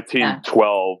 1910.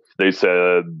 1912, they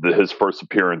said his first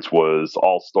appearance was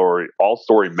All Story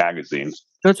magazine.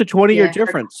 That's a 20-year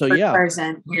difference. So yeah.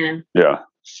 Tarzan, yeah.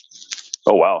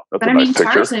 Oh wow, that's a nice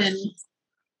picture.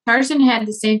 Tarzan had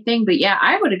the same thing, but yeah,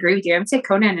 I would agree with you. I would say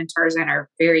Conan and Tarzan are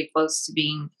very close to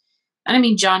being. I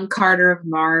mean, John Carter of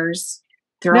Mars.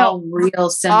 They're all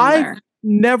real similar. I've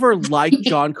never liked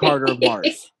John Carter of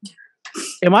Mars.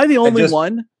 Am I the only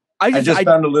one? I just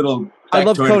found a little. I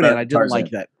love Conan. I didn't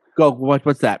like that. Go.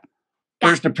 What's that?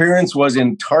 First appearance was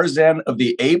in Tarzan of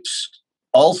the Apes,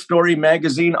 All Story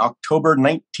magazine, October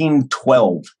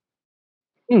 1912.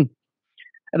 And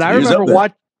I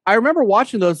remember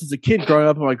watching those as a kid growing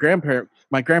up at my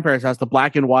grandparents' house, the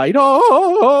black and white. Johnny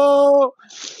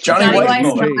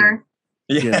Weissmuller.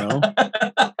 Yeah.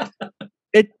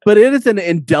 But it is an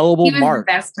indelible mark.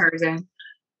 The best Tarzan.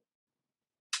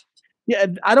 Yeah,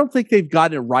 I don't think they've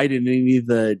gotten it right in any of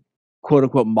the quote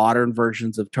unquote modern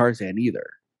versions of Tarzan either.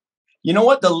 You know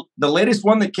what? The latest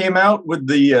one that came out with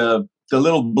the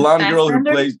little blonde girl who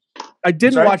plays. I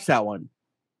didn't watch that one.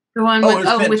 The one with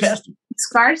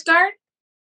Skarsgård?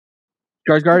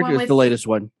 Skarsgård is the latest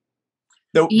one.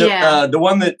 The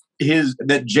one that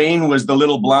Jane was the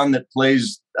little blonde that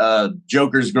plays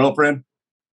Joker's girlfriend.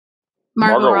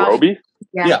 Margot Robbie?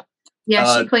 Yeah,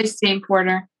 she plays Jane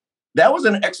Porter. That was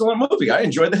an excellent movie. I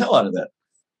enjoyed the hell out of that.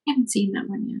 I haven't seen that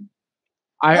one yet.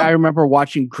 I remember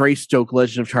watching Greystoke,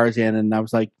 Legend of Tarzan, and I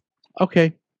was like,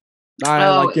 okay.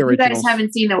 I like the original. You guys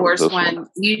haven't seen the worst one.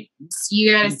 You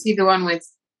got to see the one with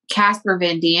Casper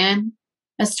Van Dien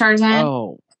as Tarzan.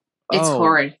 Oh. It's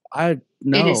horrid.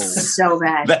 No. It is so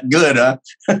bad. That good, huh?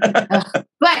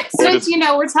 But since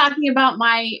we're talking about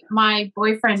my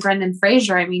boyfriend Brendan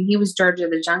Fraser, I mean, he was George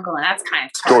of the Jungle, and that's kind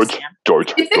of Tarzan.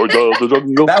 George of the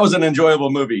Jungle. That was an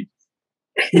enjoyable movie.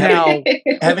 Now,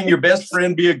 having your best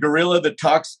friend be a gorilla that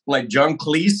talks like John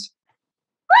Cleese.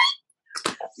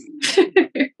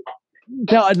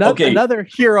 Now another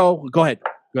hero. Go ahead.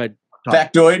 Tom.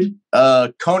 Factoid.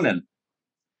 Conan.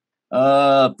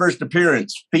 First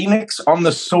appearance, Phoenix on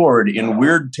the Sword in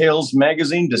Weird Tales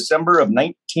magazine, December of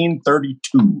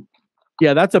 1932.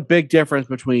 Yeah, that's a big difference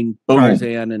between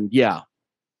Tarzan and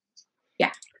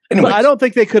But I don't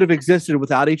think they could have existed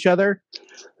without each other.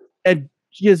 And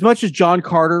as much as John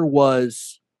Carter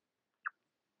was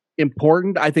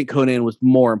important, I think Conan was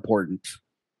more important.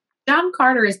 John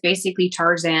Carter is basically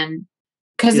Tarzan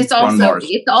because It's on Mars.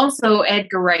 it's also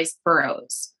Edgar Rice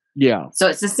Burroughs. Yeah. So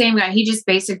it's the same guy. He just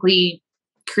basically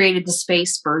created the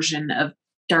space version of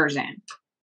Tarzan.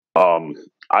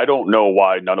 I don't know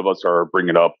why none of us are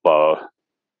bringing up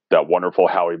that wonderful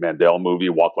Howie Mandel movie,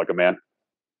 Walk Like a Man.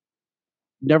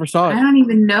 Never saw it. I don't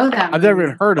even know that. I've never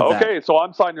even heard of that. Okay, so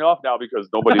I'm signing off now because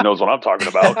nobody knows what I'm talking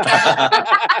about.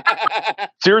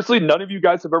 Seriously, none of you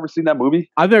guys have ever seen that movie?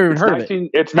 I've never even heard of it.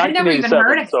 It's I've never even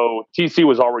heard 1987, of it. so TC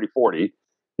was already 40.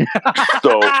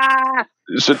 So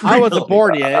I wasn't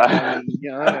born yet.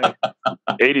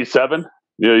 87?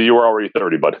 Yeah, you were already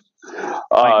 30, bud.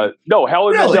 No,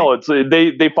 Howie Mandel. It's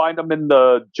they find him in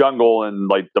the jungle and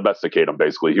like domesticate him.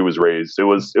 Basically, he was raised. It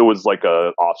was like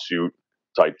a offshoot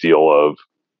type deal of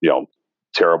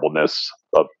terribleness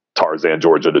of Tarzan,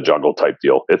 George of the Jungle type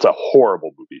deal. It's a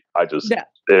horrible movie.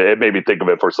 It made me think of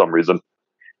it for some reason.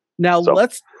 Now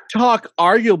let's talk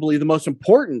arguably the most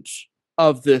important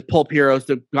of the pulp heroes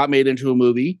that got made into a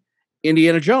movie,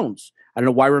 Indiana Jones. I don't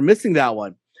know why we're missing that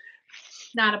one.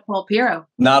 Not a pulp hero.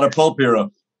 Not a pulp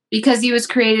hero. Because he was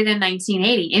created in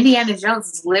 1980. Indiana Jones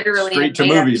is literally Straight a to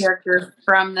made-up movies. character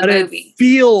from the But movie. it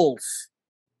feels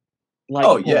like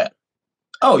Oh, pulp. yeah.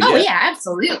 Oh yeah,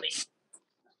 absolutely.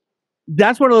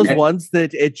 That's one of those ones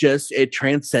that it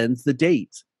transcends the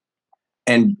date.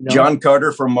 And John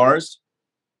Carter from Mars.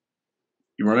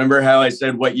 You remember how I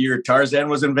said what year Tarzan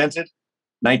was invented?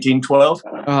 1912?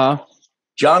 Uh-huh.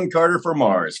 John Carter from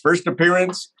Mars. First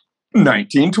appearance,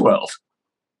 1912.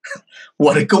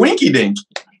 What a coinky dink.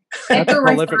 That's a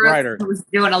prolific writer. Was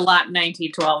doing a lot in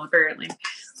 1912, apparently.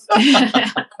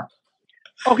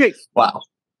 Okay. Wow.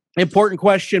 Important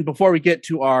question before we get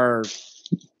to our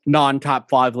non-top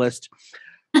 5 list.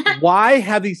 Why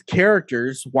have these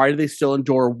characters? Why do they still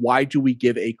endure? Why do we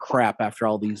give a crap after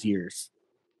all these years?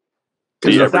 I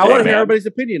want to hear everybody's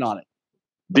opinion on it.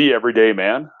 The everyday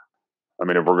man. I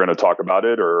mean, if we're going to talk about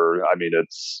it,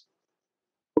 it's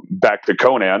back to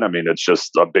Conan. I mean, it's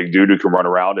just a big dude who can run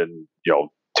around and,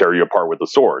 tear you apart with a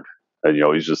sword. And,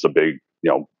 he's just a big,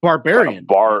 barbarian.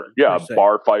 Bar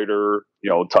fighter,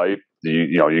 type.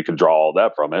 You can draw all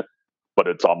that from it. But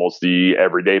it's almost the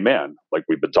everyday man, like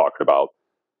we've been talking about.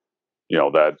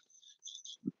 That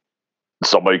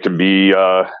somebody can be,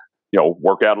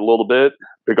 work out a little bit,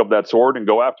 pick up that sword and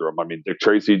go after him. I mean, Dick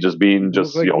Tracy just being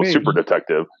super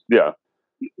detective. Yeah.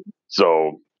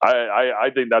 So I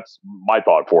think that's my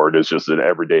thought for it is just an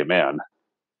everyday man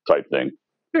type thing.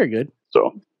 Very good.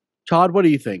 So Todd, what do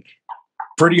you think?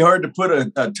 Pretty hard to put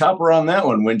a topper on that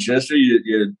one, Winchester.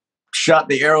 You shot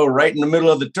the arrow right in the middle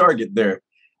of the target there.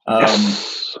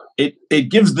 It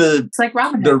gives it's like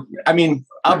Robin Hood.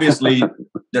 Obviously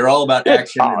they're all about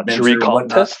action, adventure, and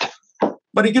whatnot,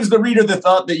 but it gives the reader the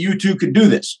thought that you too could do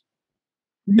this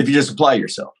if you just apply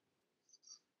yourself.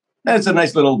 And it's a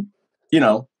nice little,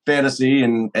 fantasy,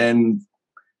 and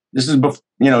this is,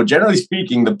 generally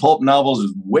speaking, the pulp novels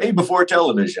is way before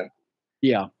television.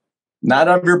 Yeah. Not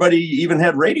everybody even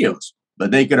had radios,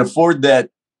 but they could afford that,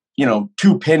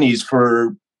 2 pennies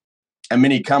for a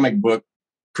mini comic book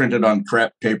printed on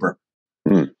crap paper.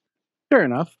 Fair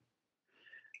enough.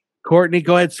 Courtney,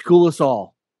 go ahead, school us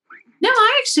all. No,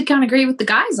 I actually kind of agree with the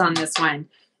guys on this one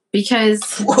because,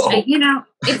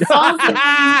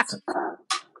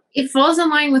 it falls in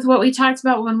line with what we talked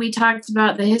about when we talked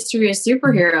about the history of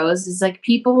superheroes. Is like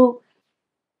people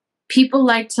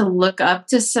like to look up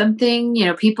to something.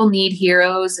 People need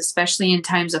heroes, especially in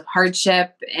times of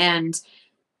hardship. And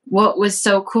what was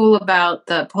so cool about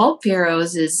the Pulp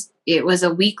Heroes is it was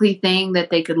a weekly thing that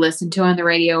they could listen to on the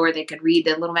radio, or they could read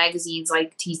the little magazines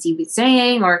like TC was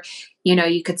saying, or,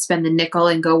 you could spend the nickel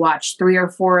and go watch 3 or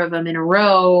 4 of them in a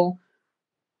row.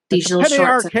 These little Penny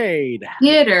shorts Arcade.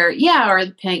 Theater. Yeah. Or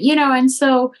the pen, and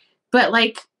so, but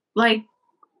like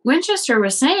Winchester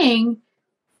was saying,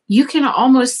 you can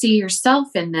almost see yourself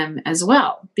in them as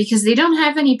well because they don't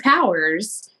have any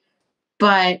powers.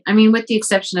 But with the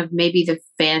exception of maybe the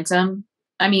Phantom,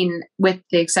 with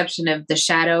the exception of the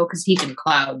Shadow, because he can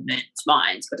cloud men's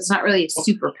minds, but it's not really a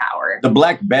superpower. The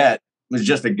Black Bat was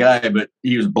just a guy, but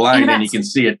he was blind and he can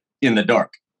see it in the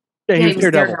dark. Yeah, he was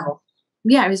Daredevil.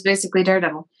 Yeah, he was basically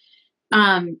Daredevil.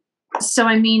 So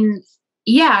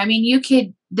you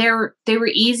could. They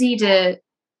were easy to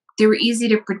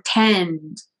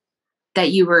pretend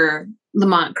that you were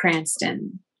Lamont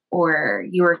Cranston, or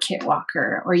you were Kit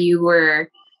Walker, or you were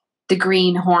the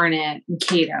Green Hornet and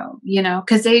Kato,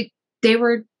 because they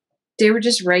were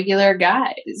just regular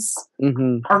guys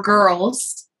or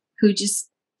girls, who just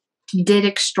did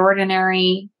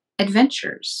extraordinary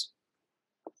adventures.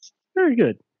 Very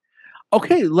good.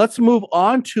 Okay, let's move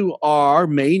on to our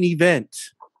main event.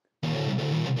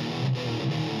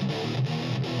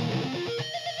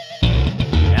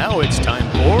 Now it's time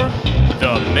for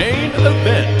the main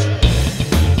event.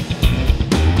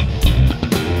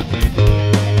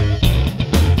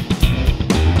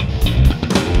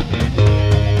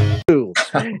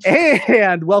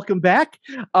 And welcome back.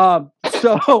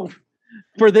 So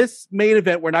for this main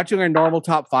event, we're not doing our normal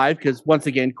top 5 because once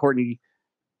again, Courtney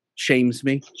shames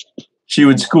me. She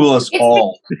would school us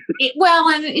all.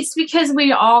 And it's because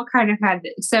we all kind of had,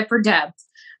 except for Deb,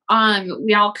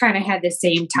 we all kind of had the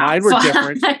same top. Mine were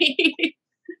different.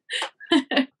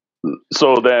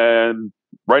 So then,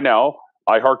 right now,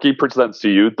 iHeartKey presents to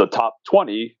you the top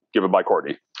 20 given by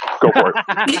Courtney. Go for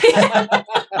it.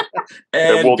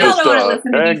 And we'll Y'all just don't want to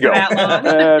listen to me and go. for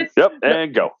that long.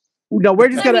 And go. No, we're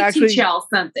just Let gonna me teach y'all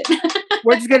something.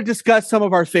 we're just gonna discuss some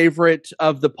of our favorite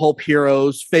of the Pulp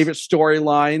Heroes, favorite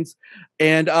storylines,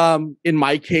 and in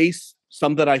my case,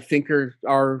 some that I think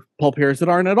are Pulp Heroes that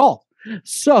aren't at all.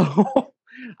 So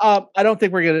I don't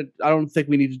think we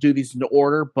need to do these in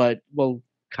order, but we'll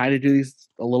kind of do these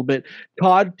a little bit.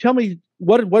 Todd, tell me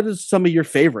what is some of your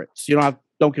favorites?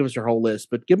 Don't give us your whole list,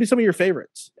 but give me some of your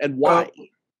favorites and why.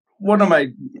 One of my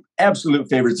absolute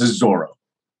favorites is Zorro.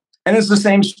 And it's the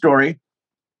same story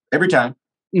every time.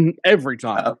 Every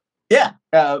time.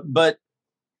 But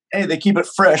hey, they keep it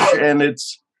fresh, and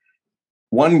it's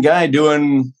one guy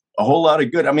doing a whole lot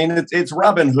of good. I mean, it's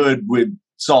Robin Hood with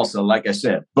salsa, like I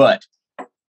said. But,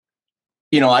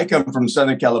 I come from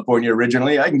Southern California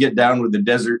originally. I can get down with the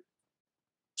desert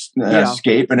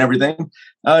scape and everything.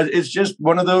 It's just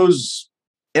one of those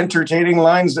entertaining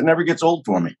lines that never gets old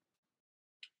for me.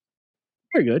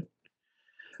 Very good.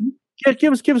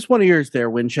 Give us one of yours there,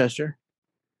 Winchester.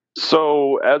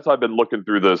 So as I've been looking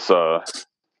through this whole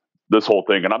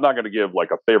thing, and I'm not going to give like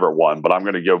a favorite one, but I'm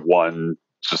going to give one,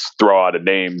 just throw out a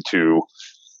name to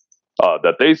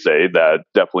that they say that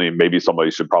definitely maybe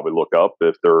somebody should probably look up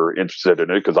if they're interested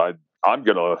in it, because I'm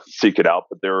going to seek it out.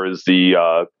 But there is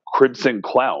the Crimson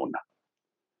Clown.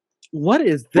 What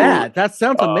is that? That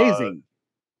sounds amazing.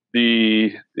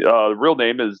 The real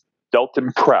name is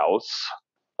Delton Krause.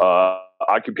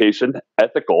 Occupation,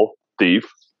 ethical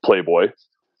thief, playboy,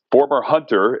 former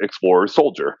hunter, explorer,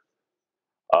 soldier.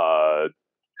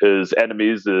 His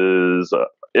enemies is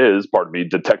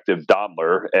Detective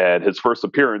Donnler, and his first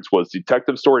appearance was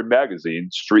Detective Story Magazine,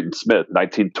 Street and Smith,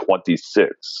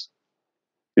 1926.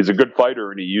 He's a good fighter,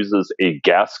 and he uses a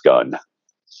gas gun.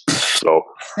 So,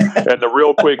 and the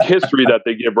real quick history that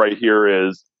they give right here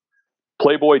is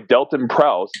Playboy Delton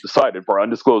Prowse decided for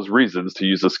undisclosed reasons to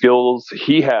use the skills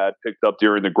he had picked up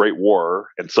during the Great War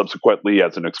and subsequently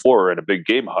as an explorer and a big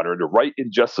game hunter to right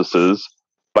injustices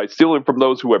by stealing from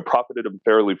those who had profited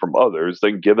unfairly from others,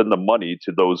 then given the money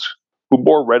to those who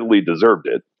more readily deserved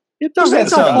it. It does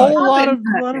a whole lot of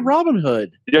Robin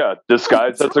Hood. Yeah,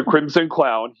 disguised as a Crimson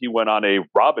Clown, he went on a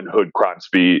Robin Hood crime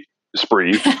spree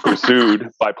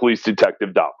pursued by police detective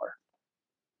Dahmer.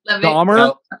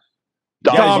 Dahmer?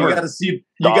 Guys, you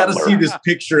gotta see this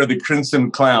picture of the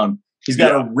Crimson Clown. He's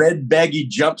got a red baggy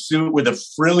jumpsuit with a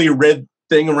frilly red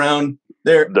thing around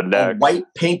there, the neck, a white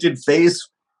painted face,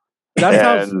 and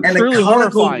a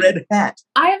comical red hat.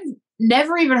 I've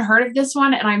never even heard of this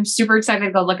one, and I'm super excited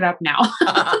to go look it up now.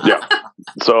 Yeah.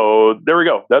 So there we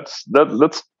go. That's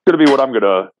gonna be what I'm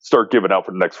gonna start giving out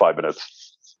for the next 5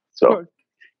 minutes. So,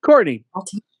 Courtney,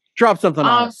 drop something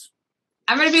on us.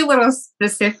 I'm gonna be a little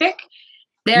specific.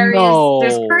 There's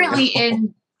currently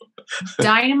in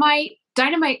Dynamite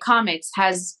Comics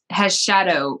has the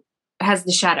Shadow.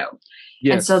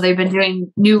 Yes. And so they've been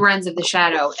doing new runs of the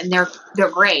Shadow, and they're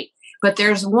great. But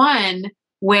there's one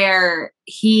where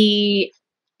he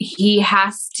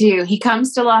comes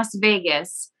to Las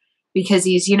Vegas because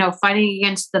he's, fighting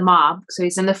against the mob. So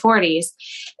he's in the 40s,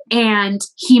 and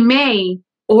he may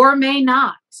or may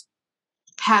not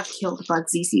have killed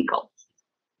Bugsy Siegel.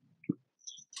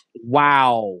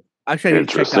 Wow. Actually, I need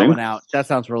to check that one out. That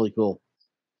sounds really cool.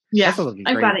 Yeah,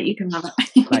 I've got it. You can have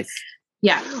it. Nice.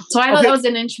 Yeah. So I thought that was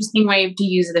an interesting way to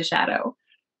use the Shadow.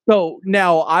 So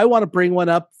now I want to bring one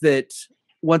up that,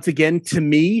 once again, to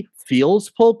me, feels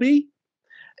pulpy.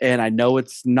 And I know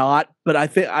it's not, but I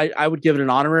think I would give it an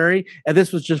honorary. And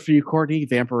this was just for you, Courtney,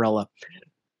 Vampirella.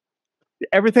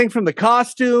 Everything from the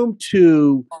costume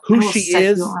to who she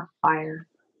is, on fire,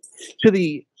 to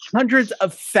the hundreds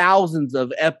of thousands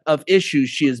of issues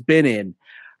she has been in,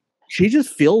 she just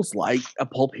feels like a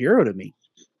pulp hero to me.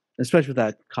 especially with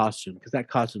that costume, because that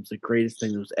costume's the greatest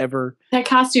thing that was ever. That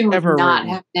costume would ever not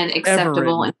written. have been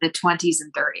acceptable in the 20s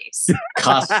and 30s.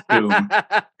 Costume.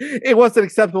 It wasn't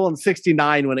acceptable in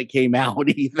 '69 when it came out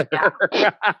either.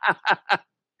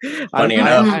 Funny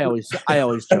enough. I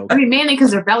always joke. I mean, mainly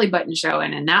because their belly button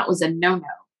showing, and that was a no-no.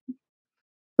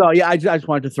 So yeah, I just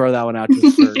wanted to throw that one out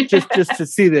just to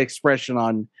see the expression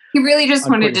on. He really just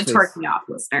on wanted to Courtney's torque face. me off,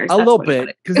 listeners. A little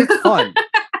bit, because it's fun.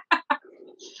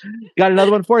 Got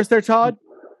another one for us there, Todd?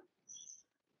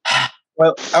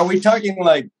 Well, are we talking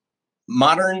like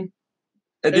modern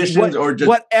editions or just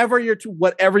whatever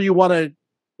you want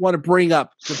to bring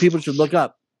up that people should look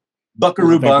up?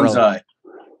 Buckaroo Banzai?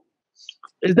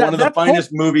 Is One of the finest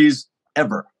movies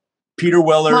ever. Peter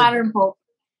Weller, Modern Pulp.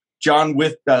 John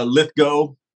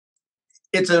Lithgow.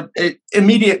 It's an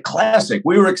immediate classic.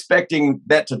 We were expecting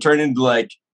that to turn into like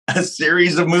a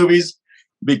series of movies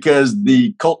because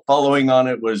the cult following on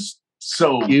it was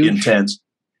so huge, intense.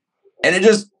 And it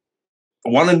just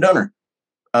one and doneer.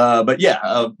 But yeah,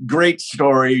 a great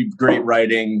story, great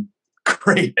writing,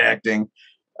 great acting.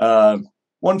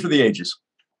 One for the ages.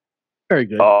 Very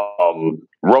good.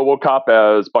 RoboCop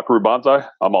as Buckaroo Banzai.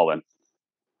 I'm all in.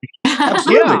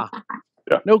 Absolutely.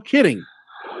 Yeah. No kidding.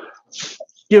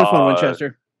 Give us one,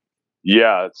 Winchester.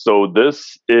 Yeah. So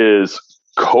this is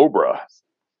Cobra.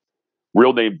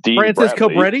 Real name Dean Francis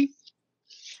Bradley. Cobretti?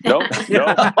 No.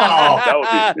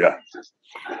 That would be,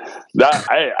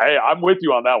 yeah. I'm with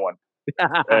you on that one.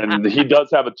 And he does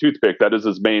have a toothpick. That is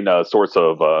his main source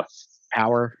of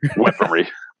power weaponry.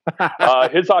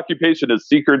 His occupation is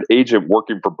secret agent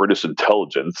working for British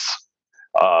intelligence.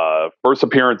 First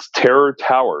appearance, Terror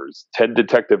Towers, 10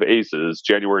 Detective Aces,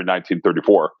 January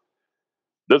 1934.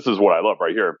 This is what I love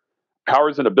right here.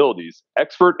 Powers and abilities,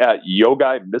 expert at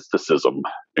yoga mysticism,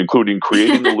 including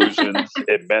creating illusions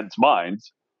in men's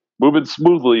minds, moving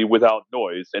smoothly without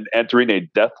noise, and entering a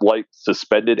death-like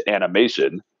suspended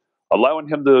animation, allowing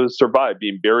him to survive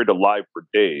being buried alive for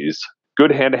days.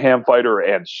 Good hand-to-hand fighter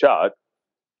and shot.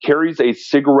 Carries a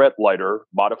cigarette lighter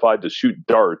modified to shoot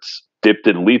darts, dipped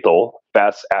in lethal,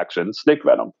 fast action snake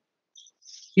venom.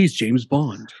 He's James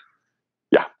Bond.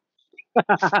 Yeah.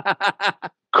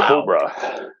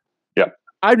 Cobra. Yeah.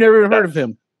 I've never even heard of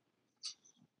him.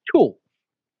 Cool.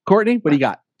 Courtney, what do you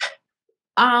got?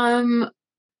 I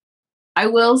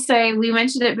will say, we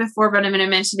mentioned it before, but I'm going to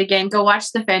mention it again. Go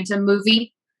watch the Phantom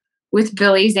movie with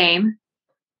Billy Zane,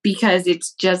 because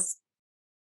it's just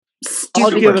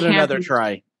stupid. I'll give it another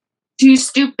try. Too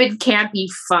stupid, campy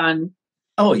fun.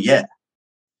 Oh, yeah.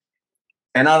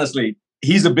 And honestly,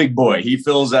 he's a big boy. He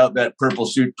fills out that purple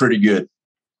suit pretty good.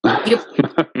 Yep.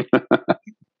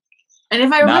 And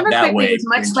if I remember correctly,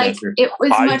 it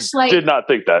was much like I did not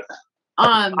think that.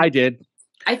 I did.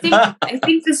 I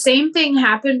think the same thing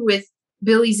happened with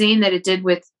Billy Zane that it did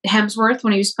with Hemsworth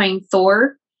when he was playing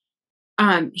Thor.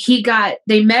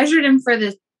 They measured him for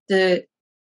the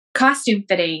costume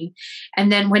fitting,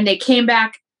 and then when they came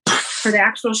back for the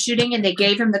actual shooting and they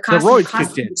gave him the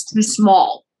costume was too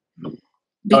small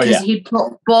because he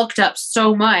bulked up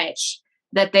so much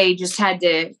that they just had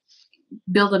to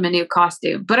build him a new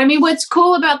costume. But I mean, what's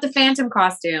cool about the Phantom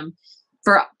costume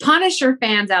for Punisher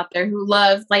fans out there who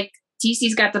love, like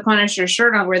TC's got the Punisher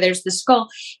shirt on where there's the skull.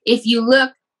 If you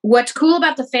look, what's cool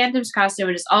about the Phantom's costume,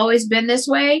 and it's always been this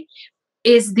way,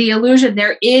 is the illusion.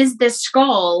 There is the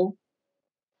skull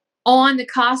on the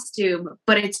costume,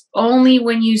 but it's only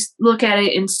when you look at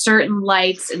it in certain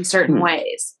lights in certain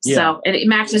ways. Yeah. So and it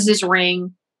matches his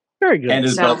ring. Very good. And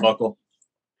his belt buckle.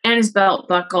 And his belt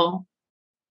buckle.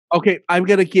 Okay, I'm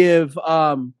gonna give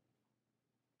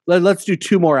let's do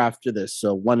two more after this.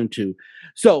 So 1 and 2.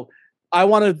 So I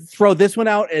want to throw this one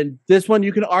out, and this one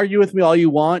you can argue with me all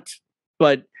you want,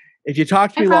 but if you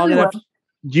talk to me long enough,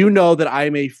 you know that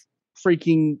I'm a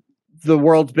freaking the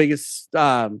world's biggest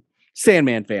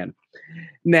Sandman fan.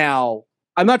 Now,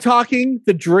 I'm not talking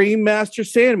the Dream Master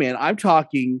Sandman. I'm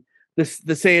talking the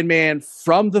Sandman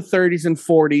from the 30s and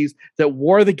 40s that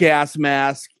wore the gas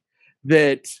mask.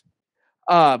 That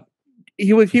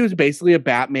he was basically a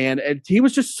Batman, and he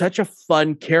was just such a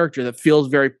fun character that feels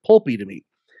very pulpy to me.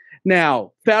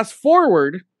 Now, fast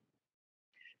forward,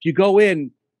 if you go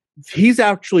in, he's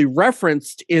actually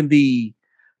referenced in the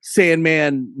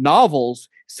Sandman novels.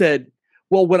 Said,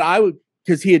 well,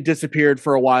 because he had disappeared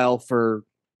for a while for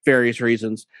various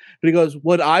reasons. But he goes,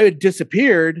 when I had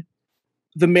disappeared,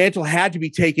 the mantle had to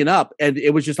be taken up, and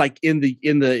it was just like in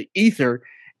the ether,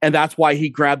 and that's why he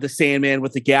grabbed the Sandman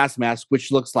with the gas mask,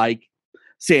 which looks like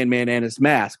Sandman and his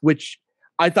mask, which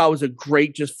I thought was a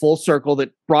great just full circle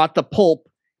that brought the pulp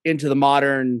into the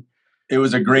modern. It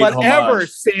was a great whatever homage.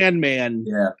 Sandman.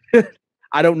 Yeah.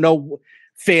 I don't know.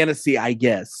 fantasy, I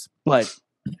guess. But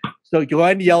so go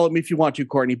ahead and yell at me if you want to,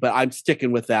 Courtney, but I'm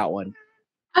sticking with that one.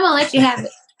 I'm gonna let you have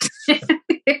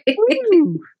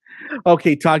it.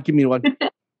 Okay, Todd, give me one.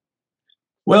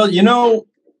 Well, you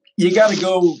got to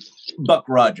go Buck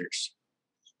Rogers.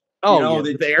 Oh,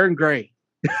 with Aaron Gray.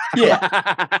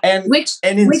 Yeah, and which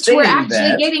we're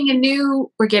actually getting a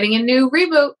new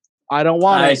reboot. I don't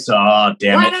want it. I saw,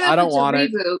 damn it. I don't want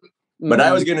it. Reboot. But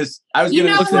I was gonna say,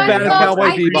 Looks as bad as Cowboy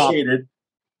Bebop.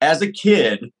 As a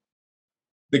kid,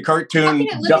 the cartoon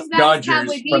Duck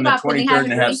Dodgers from the 23rd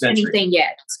and a half century. Anything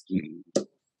yet?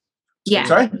 Yeah.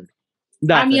 Sorry?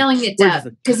 Nothing. I'm yelling at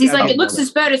Doug because he's like, it looks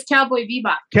as bad as Cowboy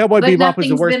Bebop. Cowboy Bebop is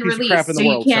the worst been piece released, of crap in the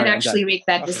world. So you can't actually make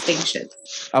that distinction.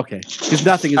 Okay, because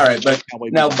nothing is all right. But Cowboy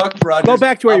now Bebop. Buck Rogers. Go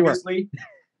back to where you were.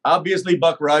 Obviously,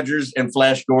 Buck Rogers and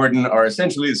Flash Gordon are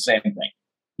essentially the same thing.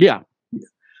 Yeah.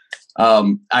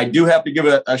 I do have to give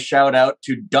a shout out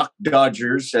to Duck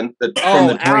Dodgers and from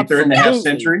the 23rd and a half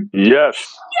century.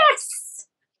 Yes. Yes.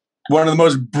 One of the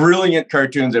most brilliant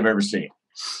cartoons I've ever seen.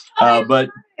 But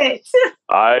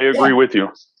I agree with you.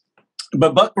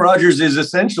 But Buck Rogers is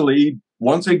essentially,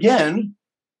 once again,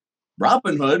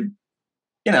 Robin Hood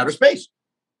in outer space.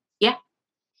 Yeah.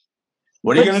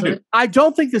 What are you going to do? I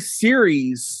don't think the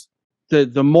series,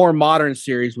 the more modern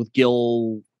series with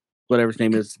Gil, whatever his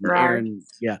name is, Aaron,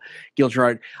 Gil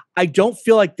Gerard, I don't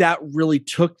feel like that really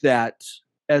took that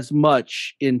as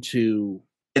much into.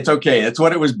 It's okay. That's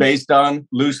what it was based on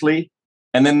loosely,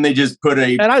 and then they just put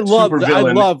a I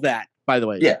love that. By the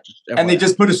way, yeah, and they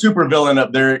just put a supervillain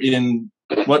up there in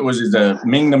what was his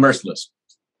Ming the Merciless.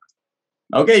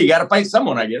 Okay, you got to fight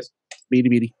someone, I guess.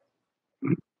 Beady.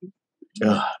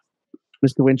 Mr.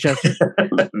 Winchester.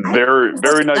 Very,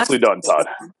 very nicely done, Todd.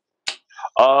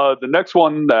 The next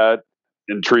one that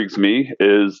intrigues me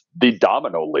is the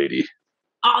Domino Lady.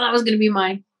 Oh, that was going to be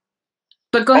mine.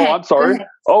 But go ahead. Oh, I'm sorry.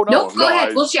 Oh no, go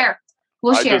ahead. We'll share.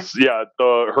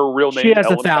 Her real name. She has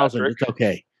Ellen 1,000. Patrick. It's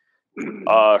okay.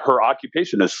 Her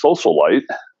occupation is socialite.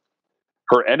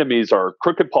 Her enemies are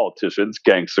crooked politicians,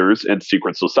 gangsters, and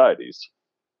secret societies.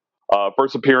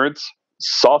 First appearance,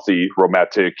 saucy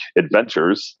romantic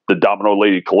adventures. The Domino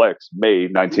Lady collects May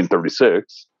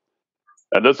 1936.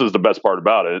 And this is the best part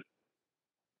about it.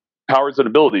 Powers and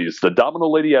abilities. The Domino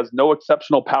Lady has no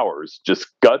exceptional powers, just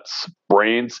guts,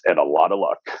 brains, and a lot of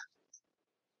luck.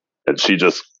 And she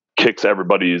just kicks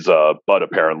everybody's butt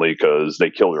apparently because they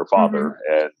killed her father,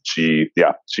 and she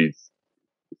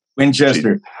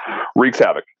Winchester wreaks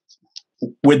havoc.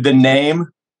 With the name,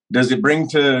 does it bring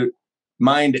to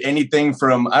mind anything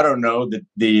from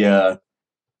the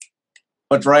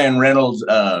what's Ryan Reynolds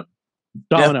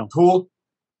Domino.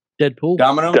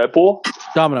 Deadpool?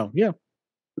 Domino, yeah.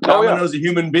 Domino's a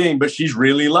human being, but she's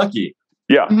really lucky.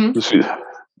 Yeah.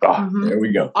 There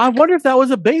we go. I wonder if that was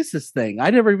a basis thing.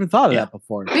 I never even thought of that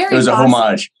before. It was a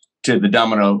homage to the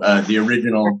Domino, the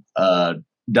original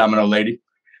Domino Lady,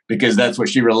 because that's what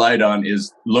she relied on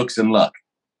is looks and luck.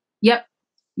 Yep.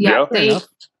 Yeah.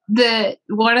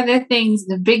 One of the things,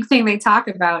 the big thing they talk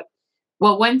about,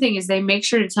 well, one thing is they make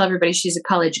sure to tell everybody she's a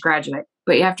college graduate,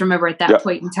 but you have to remember at that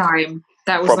point in time,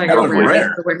 that was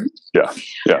rare for women. Yeah.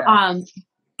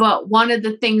 But one of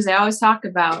the things I always talk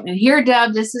about, and here,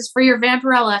 Deb, this is for your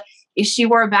Vampirella, is she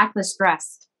wore a backless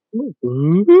dress.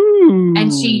 Ooh.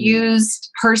 And she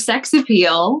used her sex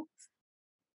appeal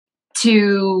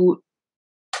to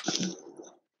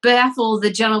baffle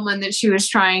the gentleman that she was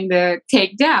trying to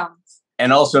take down.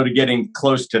 And also to getting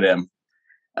close to them.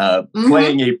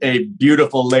 Playing a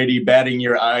beautiful lady, batting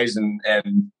your eyes and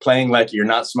playing like you're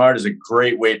not smart is a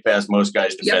great way past most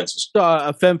guys' defenses.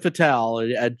 A femme fatale,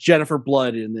 a Jennifer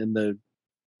Blood in the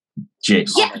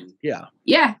Jace.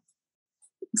 Yeah.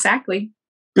 Exactly.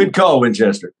 Good call,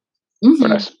 Winchester. Very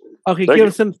nice. Okay,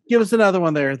 give us another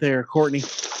one there, Courtney.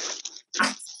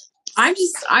 I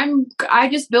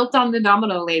just built on the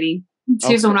Domino Lady.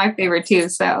 She's one of my favorite too.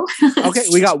 So okay,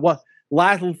 we got one.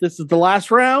 This is the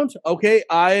last round. Okay,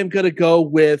 I am going to go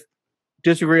with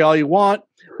disagree all you want,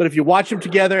 but if you watch them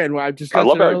together, and I discussed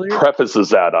it earlier. How he prefaces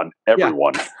that on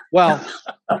everyone. Yeah. Well,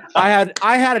 I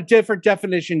had a different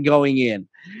definition going in,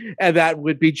 and that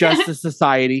would be Justice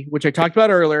Society, which I talked about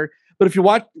earlier. But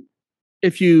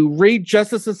if you read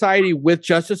Justice Society with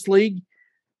Justice League,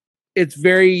 it's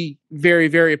very, very,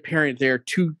 very apparent they're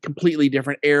two completely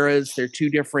different eras. They're two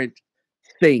different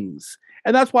things.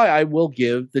 And that's why I will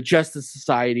give the Justice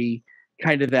Society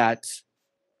kind of that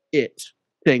it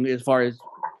thing as far as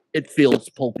it feels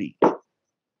pulpy.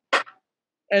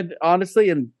 And honestly,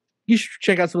 and you should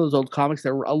check out some of those old comics.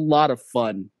 They're a lot of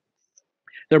fun.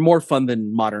 They're more fun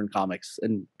than modern comics.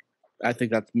 And I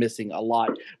think that's missing a lot,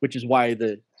 which is why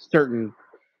the certain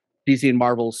DC and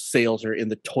Marvel's sales are in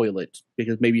the toilet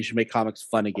because maybe you should make comics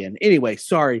fun again. Anyway,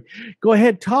 sorry. Go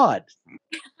ahead, Todd.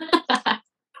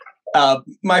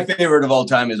 My favorite of all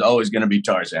time is always going to be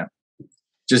Tarzan.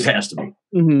 Just has to be.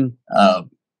 Mm-hmm.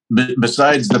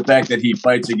 Besides the fact that he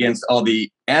fights against all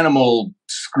the animal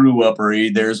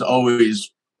screw-uppery, there's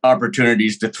always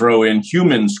opportunities to throw in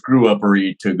human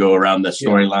screw-uppery to go around the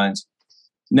storylines.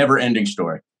 Never-ending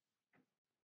story.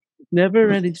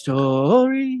 Never-ending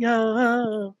story.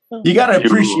 You got to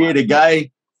appreciate a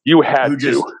guy You had who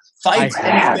just to. fights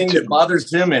anything that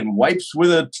bothers him and wipes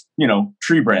with a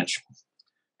tree branch.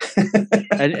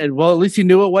 and well, at least he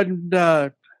knew it wasn't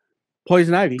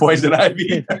poison ivy. Poison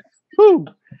ivy. Whew.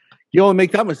 You only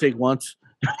make that mistake once.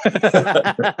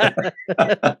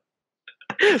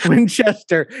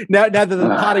 Winchester. Now that the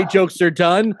potty jokes are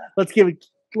done, let's hear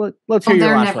your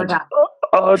last one. Done.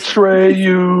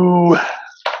 Atreyu.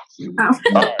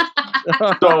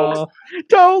 Oh.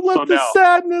 Don't let the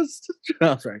sadness.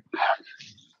 Oh, sorry.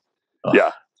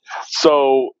 Yeah.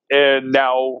 So, and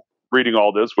now reading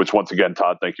all this, which once again,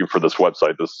 Todd, thank you for this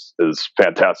website. This is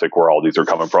fantastic where all these are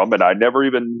coming from. And I never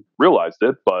even realized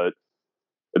it, but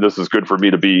this is good for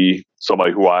me to be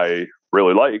somebody who I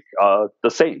really like, the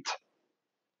Saint.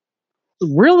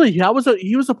 Really?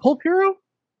 He was a pulp hero?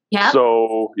 Yeah.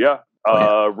 So, yeah.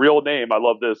 Real name, I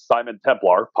love this, Simon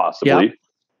Templar, possibly. Yep.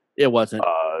 It wasn't.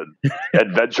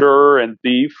 Adventurer and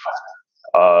thief.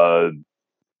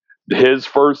 His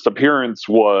first appearance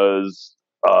was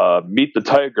Meet the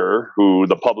Tiger, who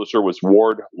the publisher was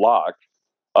Ward Locke,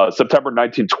 September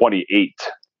 1928.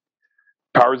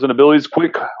 Powers and abilities: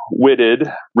 quick-witted,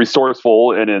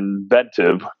 resourceful, and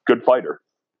inventive. Good fighter.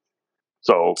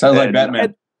 So sounds like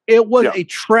Batman. It was a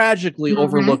tragically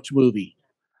overlooked movie.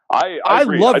 I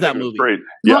love that movie. Great.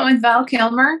 The one with Val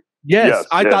Kilmer? Yes,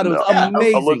 I thought it was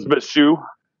amazing. Elizabeth Shue.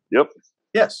 Yep.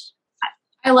 Yes.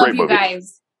 I love Great you movie.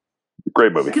 guys.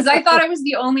 Great movie. Because I thought I was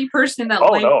the only person that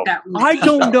liked that movie. I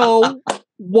don't know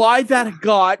why that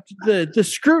got the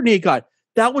scrutiny it got.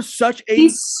 That was such a...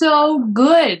 He's so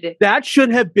good. That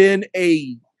should have been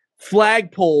a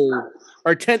flagpole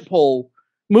or tentpole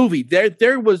movie.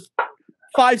 There was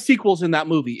 5 sequels in that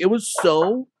movie. It was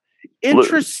so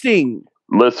interesting.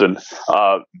 Listen,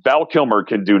 Val Kilmer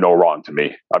can do no wrong to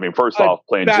me. I mean, first off,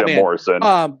 playing Batman. Jim Morrison.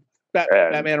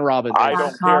 Batman and Robin. I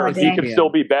don't care. He can still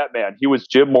be Batman. He was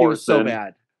Jim Morrison. He was so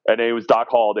bad. And then he was Doc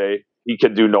Holliday. He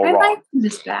can do no I wrong. liked him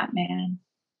as Batman.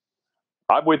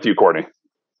 I'm with you, Courtney.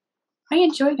 I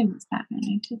enjoyed him as Batman.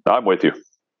 I did. I'm with you.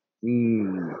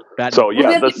 Batman. So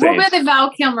yeah, what about the Val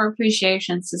Kilmer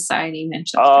Appreciation Society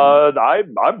mentioned?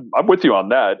 I'm with you on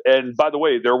that. And by the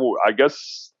way, I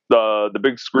guess the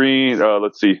big screen.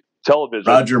 Let's see, television.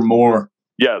 Roger Moore.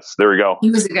 Yes, there we go. He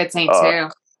was a good Saint too.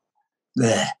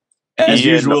 As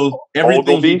usual, everything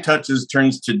Ogilvy. he touches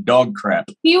turns to dog crap.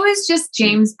 He was just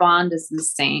James Bond as the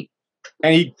Saint.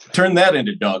 And he turned that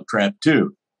into dog crap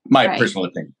too. My personal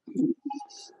opinion.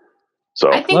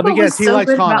 So I think what was he so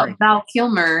likes good Connery. about Val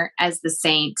Kilmer as the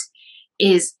Saint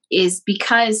is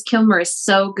because Kilmer is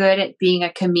so good at being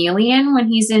a chameleon when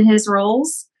he's in his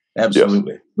roles.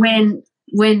 Absolutely.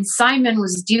 When Simon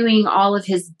was doing all of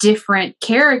his different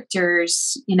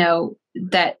characters,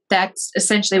 that's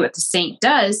essentially what the Saint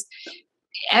does.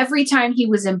 Every time he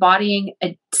was embodying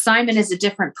Simon as a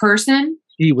different person,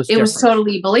 it was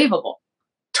totally believable.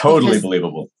 Totally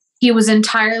believable. He was a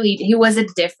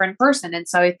different person. And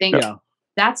so I think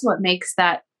that's what makes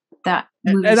that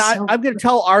movie. And so I'm going to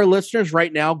tell our listeners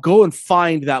right now, go and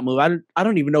find that movie. I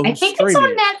don't even know who's I think it's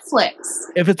streaming on Netflix.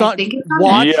 If it's on,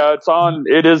 watch. Yeah, it's on.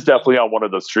 It is definitely on one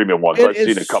of the streaming ones. I've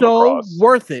seen it come across. So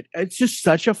worth it. It's just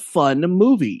such a fun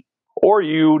movie. Or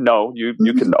you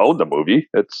can own the movie.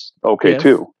 It's okay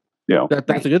too.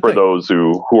 That's a good for thing. those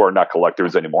who are not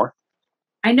collectors anymore.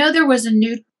 I know there was a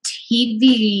new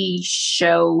TV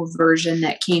show version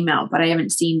that came out, but I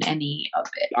haven't seen any of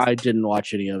it. I didn't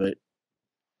watch any of it.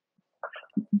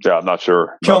 Yeah, I'm not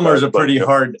sure. Kilmer's a pretty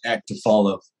hard act to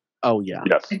follow. Oh yeah.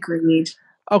 Yes. Agreed.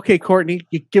 Okay, Courtney,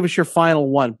 you give us your final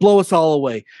one. Blow us all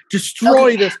away.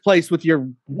 Destroy this place with your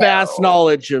vast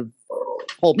knowledge of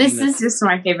pulpiness. This is just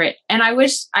my favorite, and I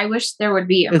wish there would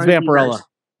be a It's Vampirella.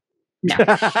 No.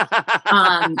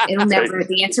 It'll never.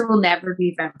 The answer will never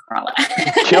be Vampirella.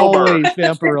 Kilmer.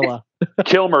 Vampirella.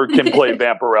 Kilmer can play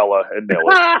Vampirella and nail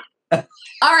it.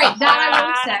 All right,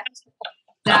 that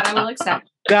I will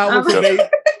accept. That was amazing.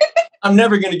 I'm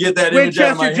never going to get that image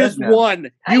out of my Winchester head just now.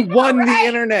 won. You won the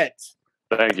internet.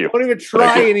 Thank you. Don't even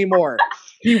try anymore.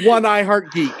 He won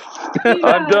iHeart Geek.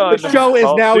 I'm done. The show is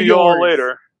I'll now see you all yours.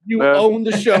 later. You own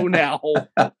the show now.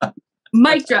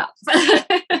 Mic drop.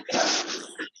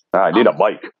 I need a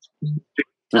mic.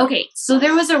 Okay, so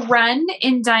there was a run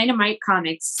in Dynamite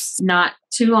Comics not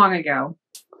too long ago,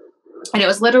 and it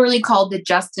was literally called the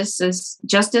Justice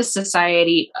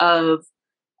Society of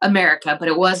America, but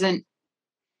it wasn't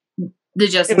the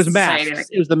Justice It was Society. Masks.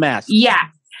 It was the Masks. Yeah.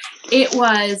 It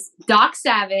was Doc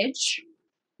Savage,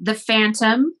 the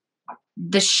Phantom,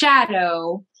 the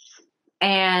Shadow,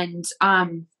 and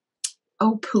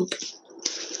poop.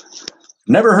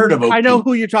 Never heard of it. I know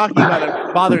who you're talking about.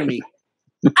 It's bothering me.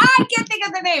 I can't think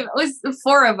of the name. It was the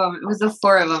four of them.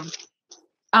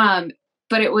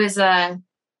 But it was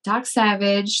Doc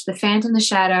Savage, the Phantom, the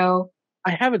Shadow.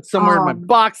 I have it somewhere in my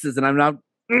boxes, and I'm not.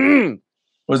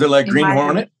 Was it like Green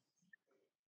Hornet?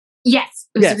 Yes,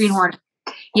 it was the Green Hornet.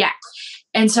 Yeah.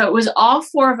 And so it was all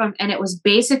four of them, and it was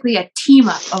basically a team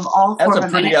up of all four of them.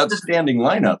 That's a pretty outstanding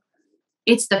lineup.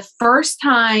 It's the first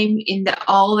time in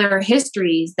all their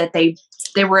histories that they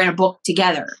were in a book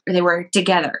together, or they were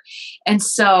together. And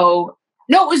so,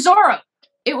 no, it was Zorro.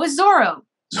 It was Zorro.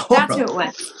 That's who it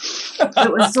was.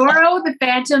 It was Zorro, the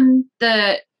Phantom,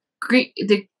 the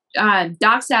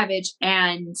Doc Savage,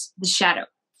 and the Shadow.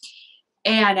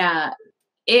 And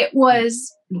it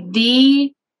was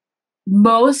the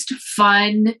most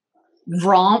fun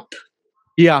romp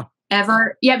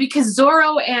ever. Yeah, because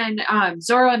Zorro and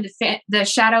the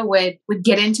Shadow would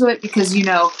get into it because, you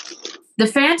know, the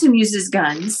Phantom uses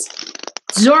guns.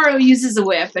 Zorro uses a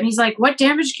whip, and he's like, "What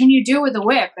damage can you do with a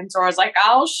whip?" And Zorro's like,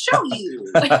 "I'll show you."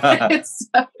 So,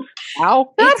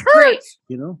 Ow, that hurts. Great.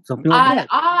 You know, something like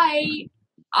that.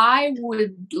 I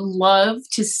would love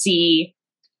to see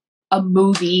a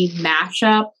movie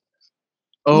mashup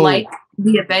like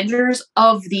the Avengers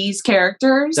of these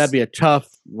characters. That'd be a tough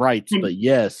but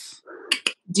yes.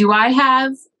 Do I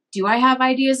have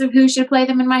ideas of who should play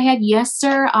them in my head? Yes,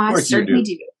 sir. I certainly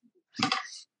do.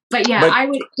 But yeah, I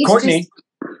would. Courtney,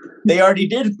 they already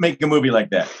did make a movie like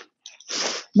that.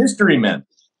 Mystery Men.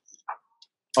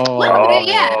 A little bit,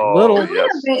 yeah. A little bit,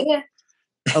 yeah.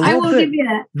 I will give you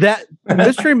that. That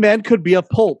Mystery Men could be a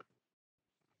pulp.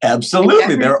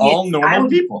 Absolutely, they're all normal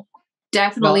people.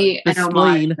 Definitely an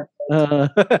homage. The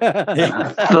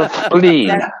spleen.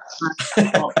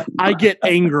 I get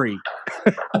angry.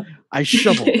 I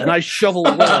shovel and I shovel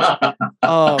away.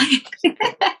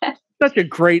 Such a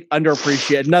great another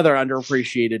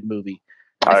underappreciated movie.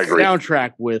 I agree.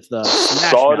 Soundtrack with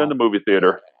saw it in the movie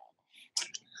theater.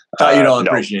 You don't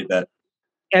appreciate that.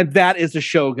 And that is the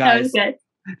show, guys. Okay.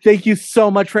 Thank you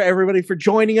so much for everybody for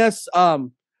joining us.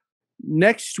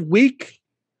 Next week,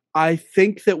 I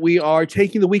think that we are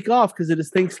taking the week off because it is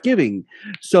Thanksgiving.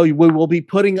 So we will be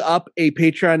putting up a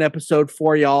Patreon episode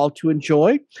for y'all to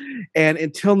enjoy. And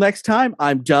until next time,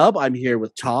 I'm Dub. I'm here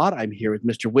with Todd. I'm here with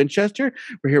Mr. Winchester.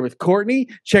 We're here with Courtney.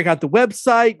 Check out the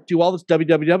website. Do all this,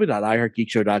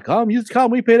 www.iheartgeekshow.com. Use the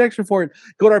code. We paid extra for it.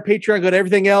 Go to our Patreon. Go to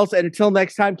everything else. And until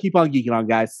next time, keep on geeking on,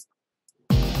 guys.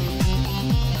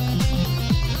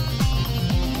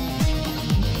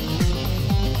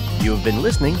 You have been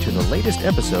listening to the latest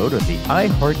episode of the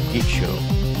iHeart Geek Show.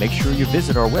 Make sure you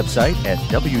visit our website at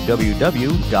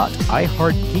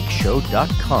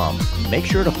www.iheartgeekshow.com. Make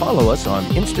sure to follow us on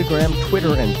Instagram,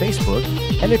 Twitter, and Facebook.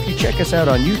 And if you check us out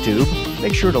on YouTube,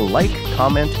 make sure to like,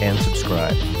 comment, and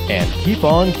subscribe. And keep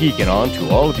on geeking on to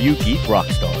all of you geek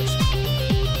rock stars.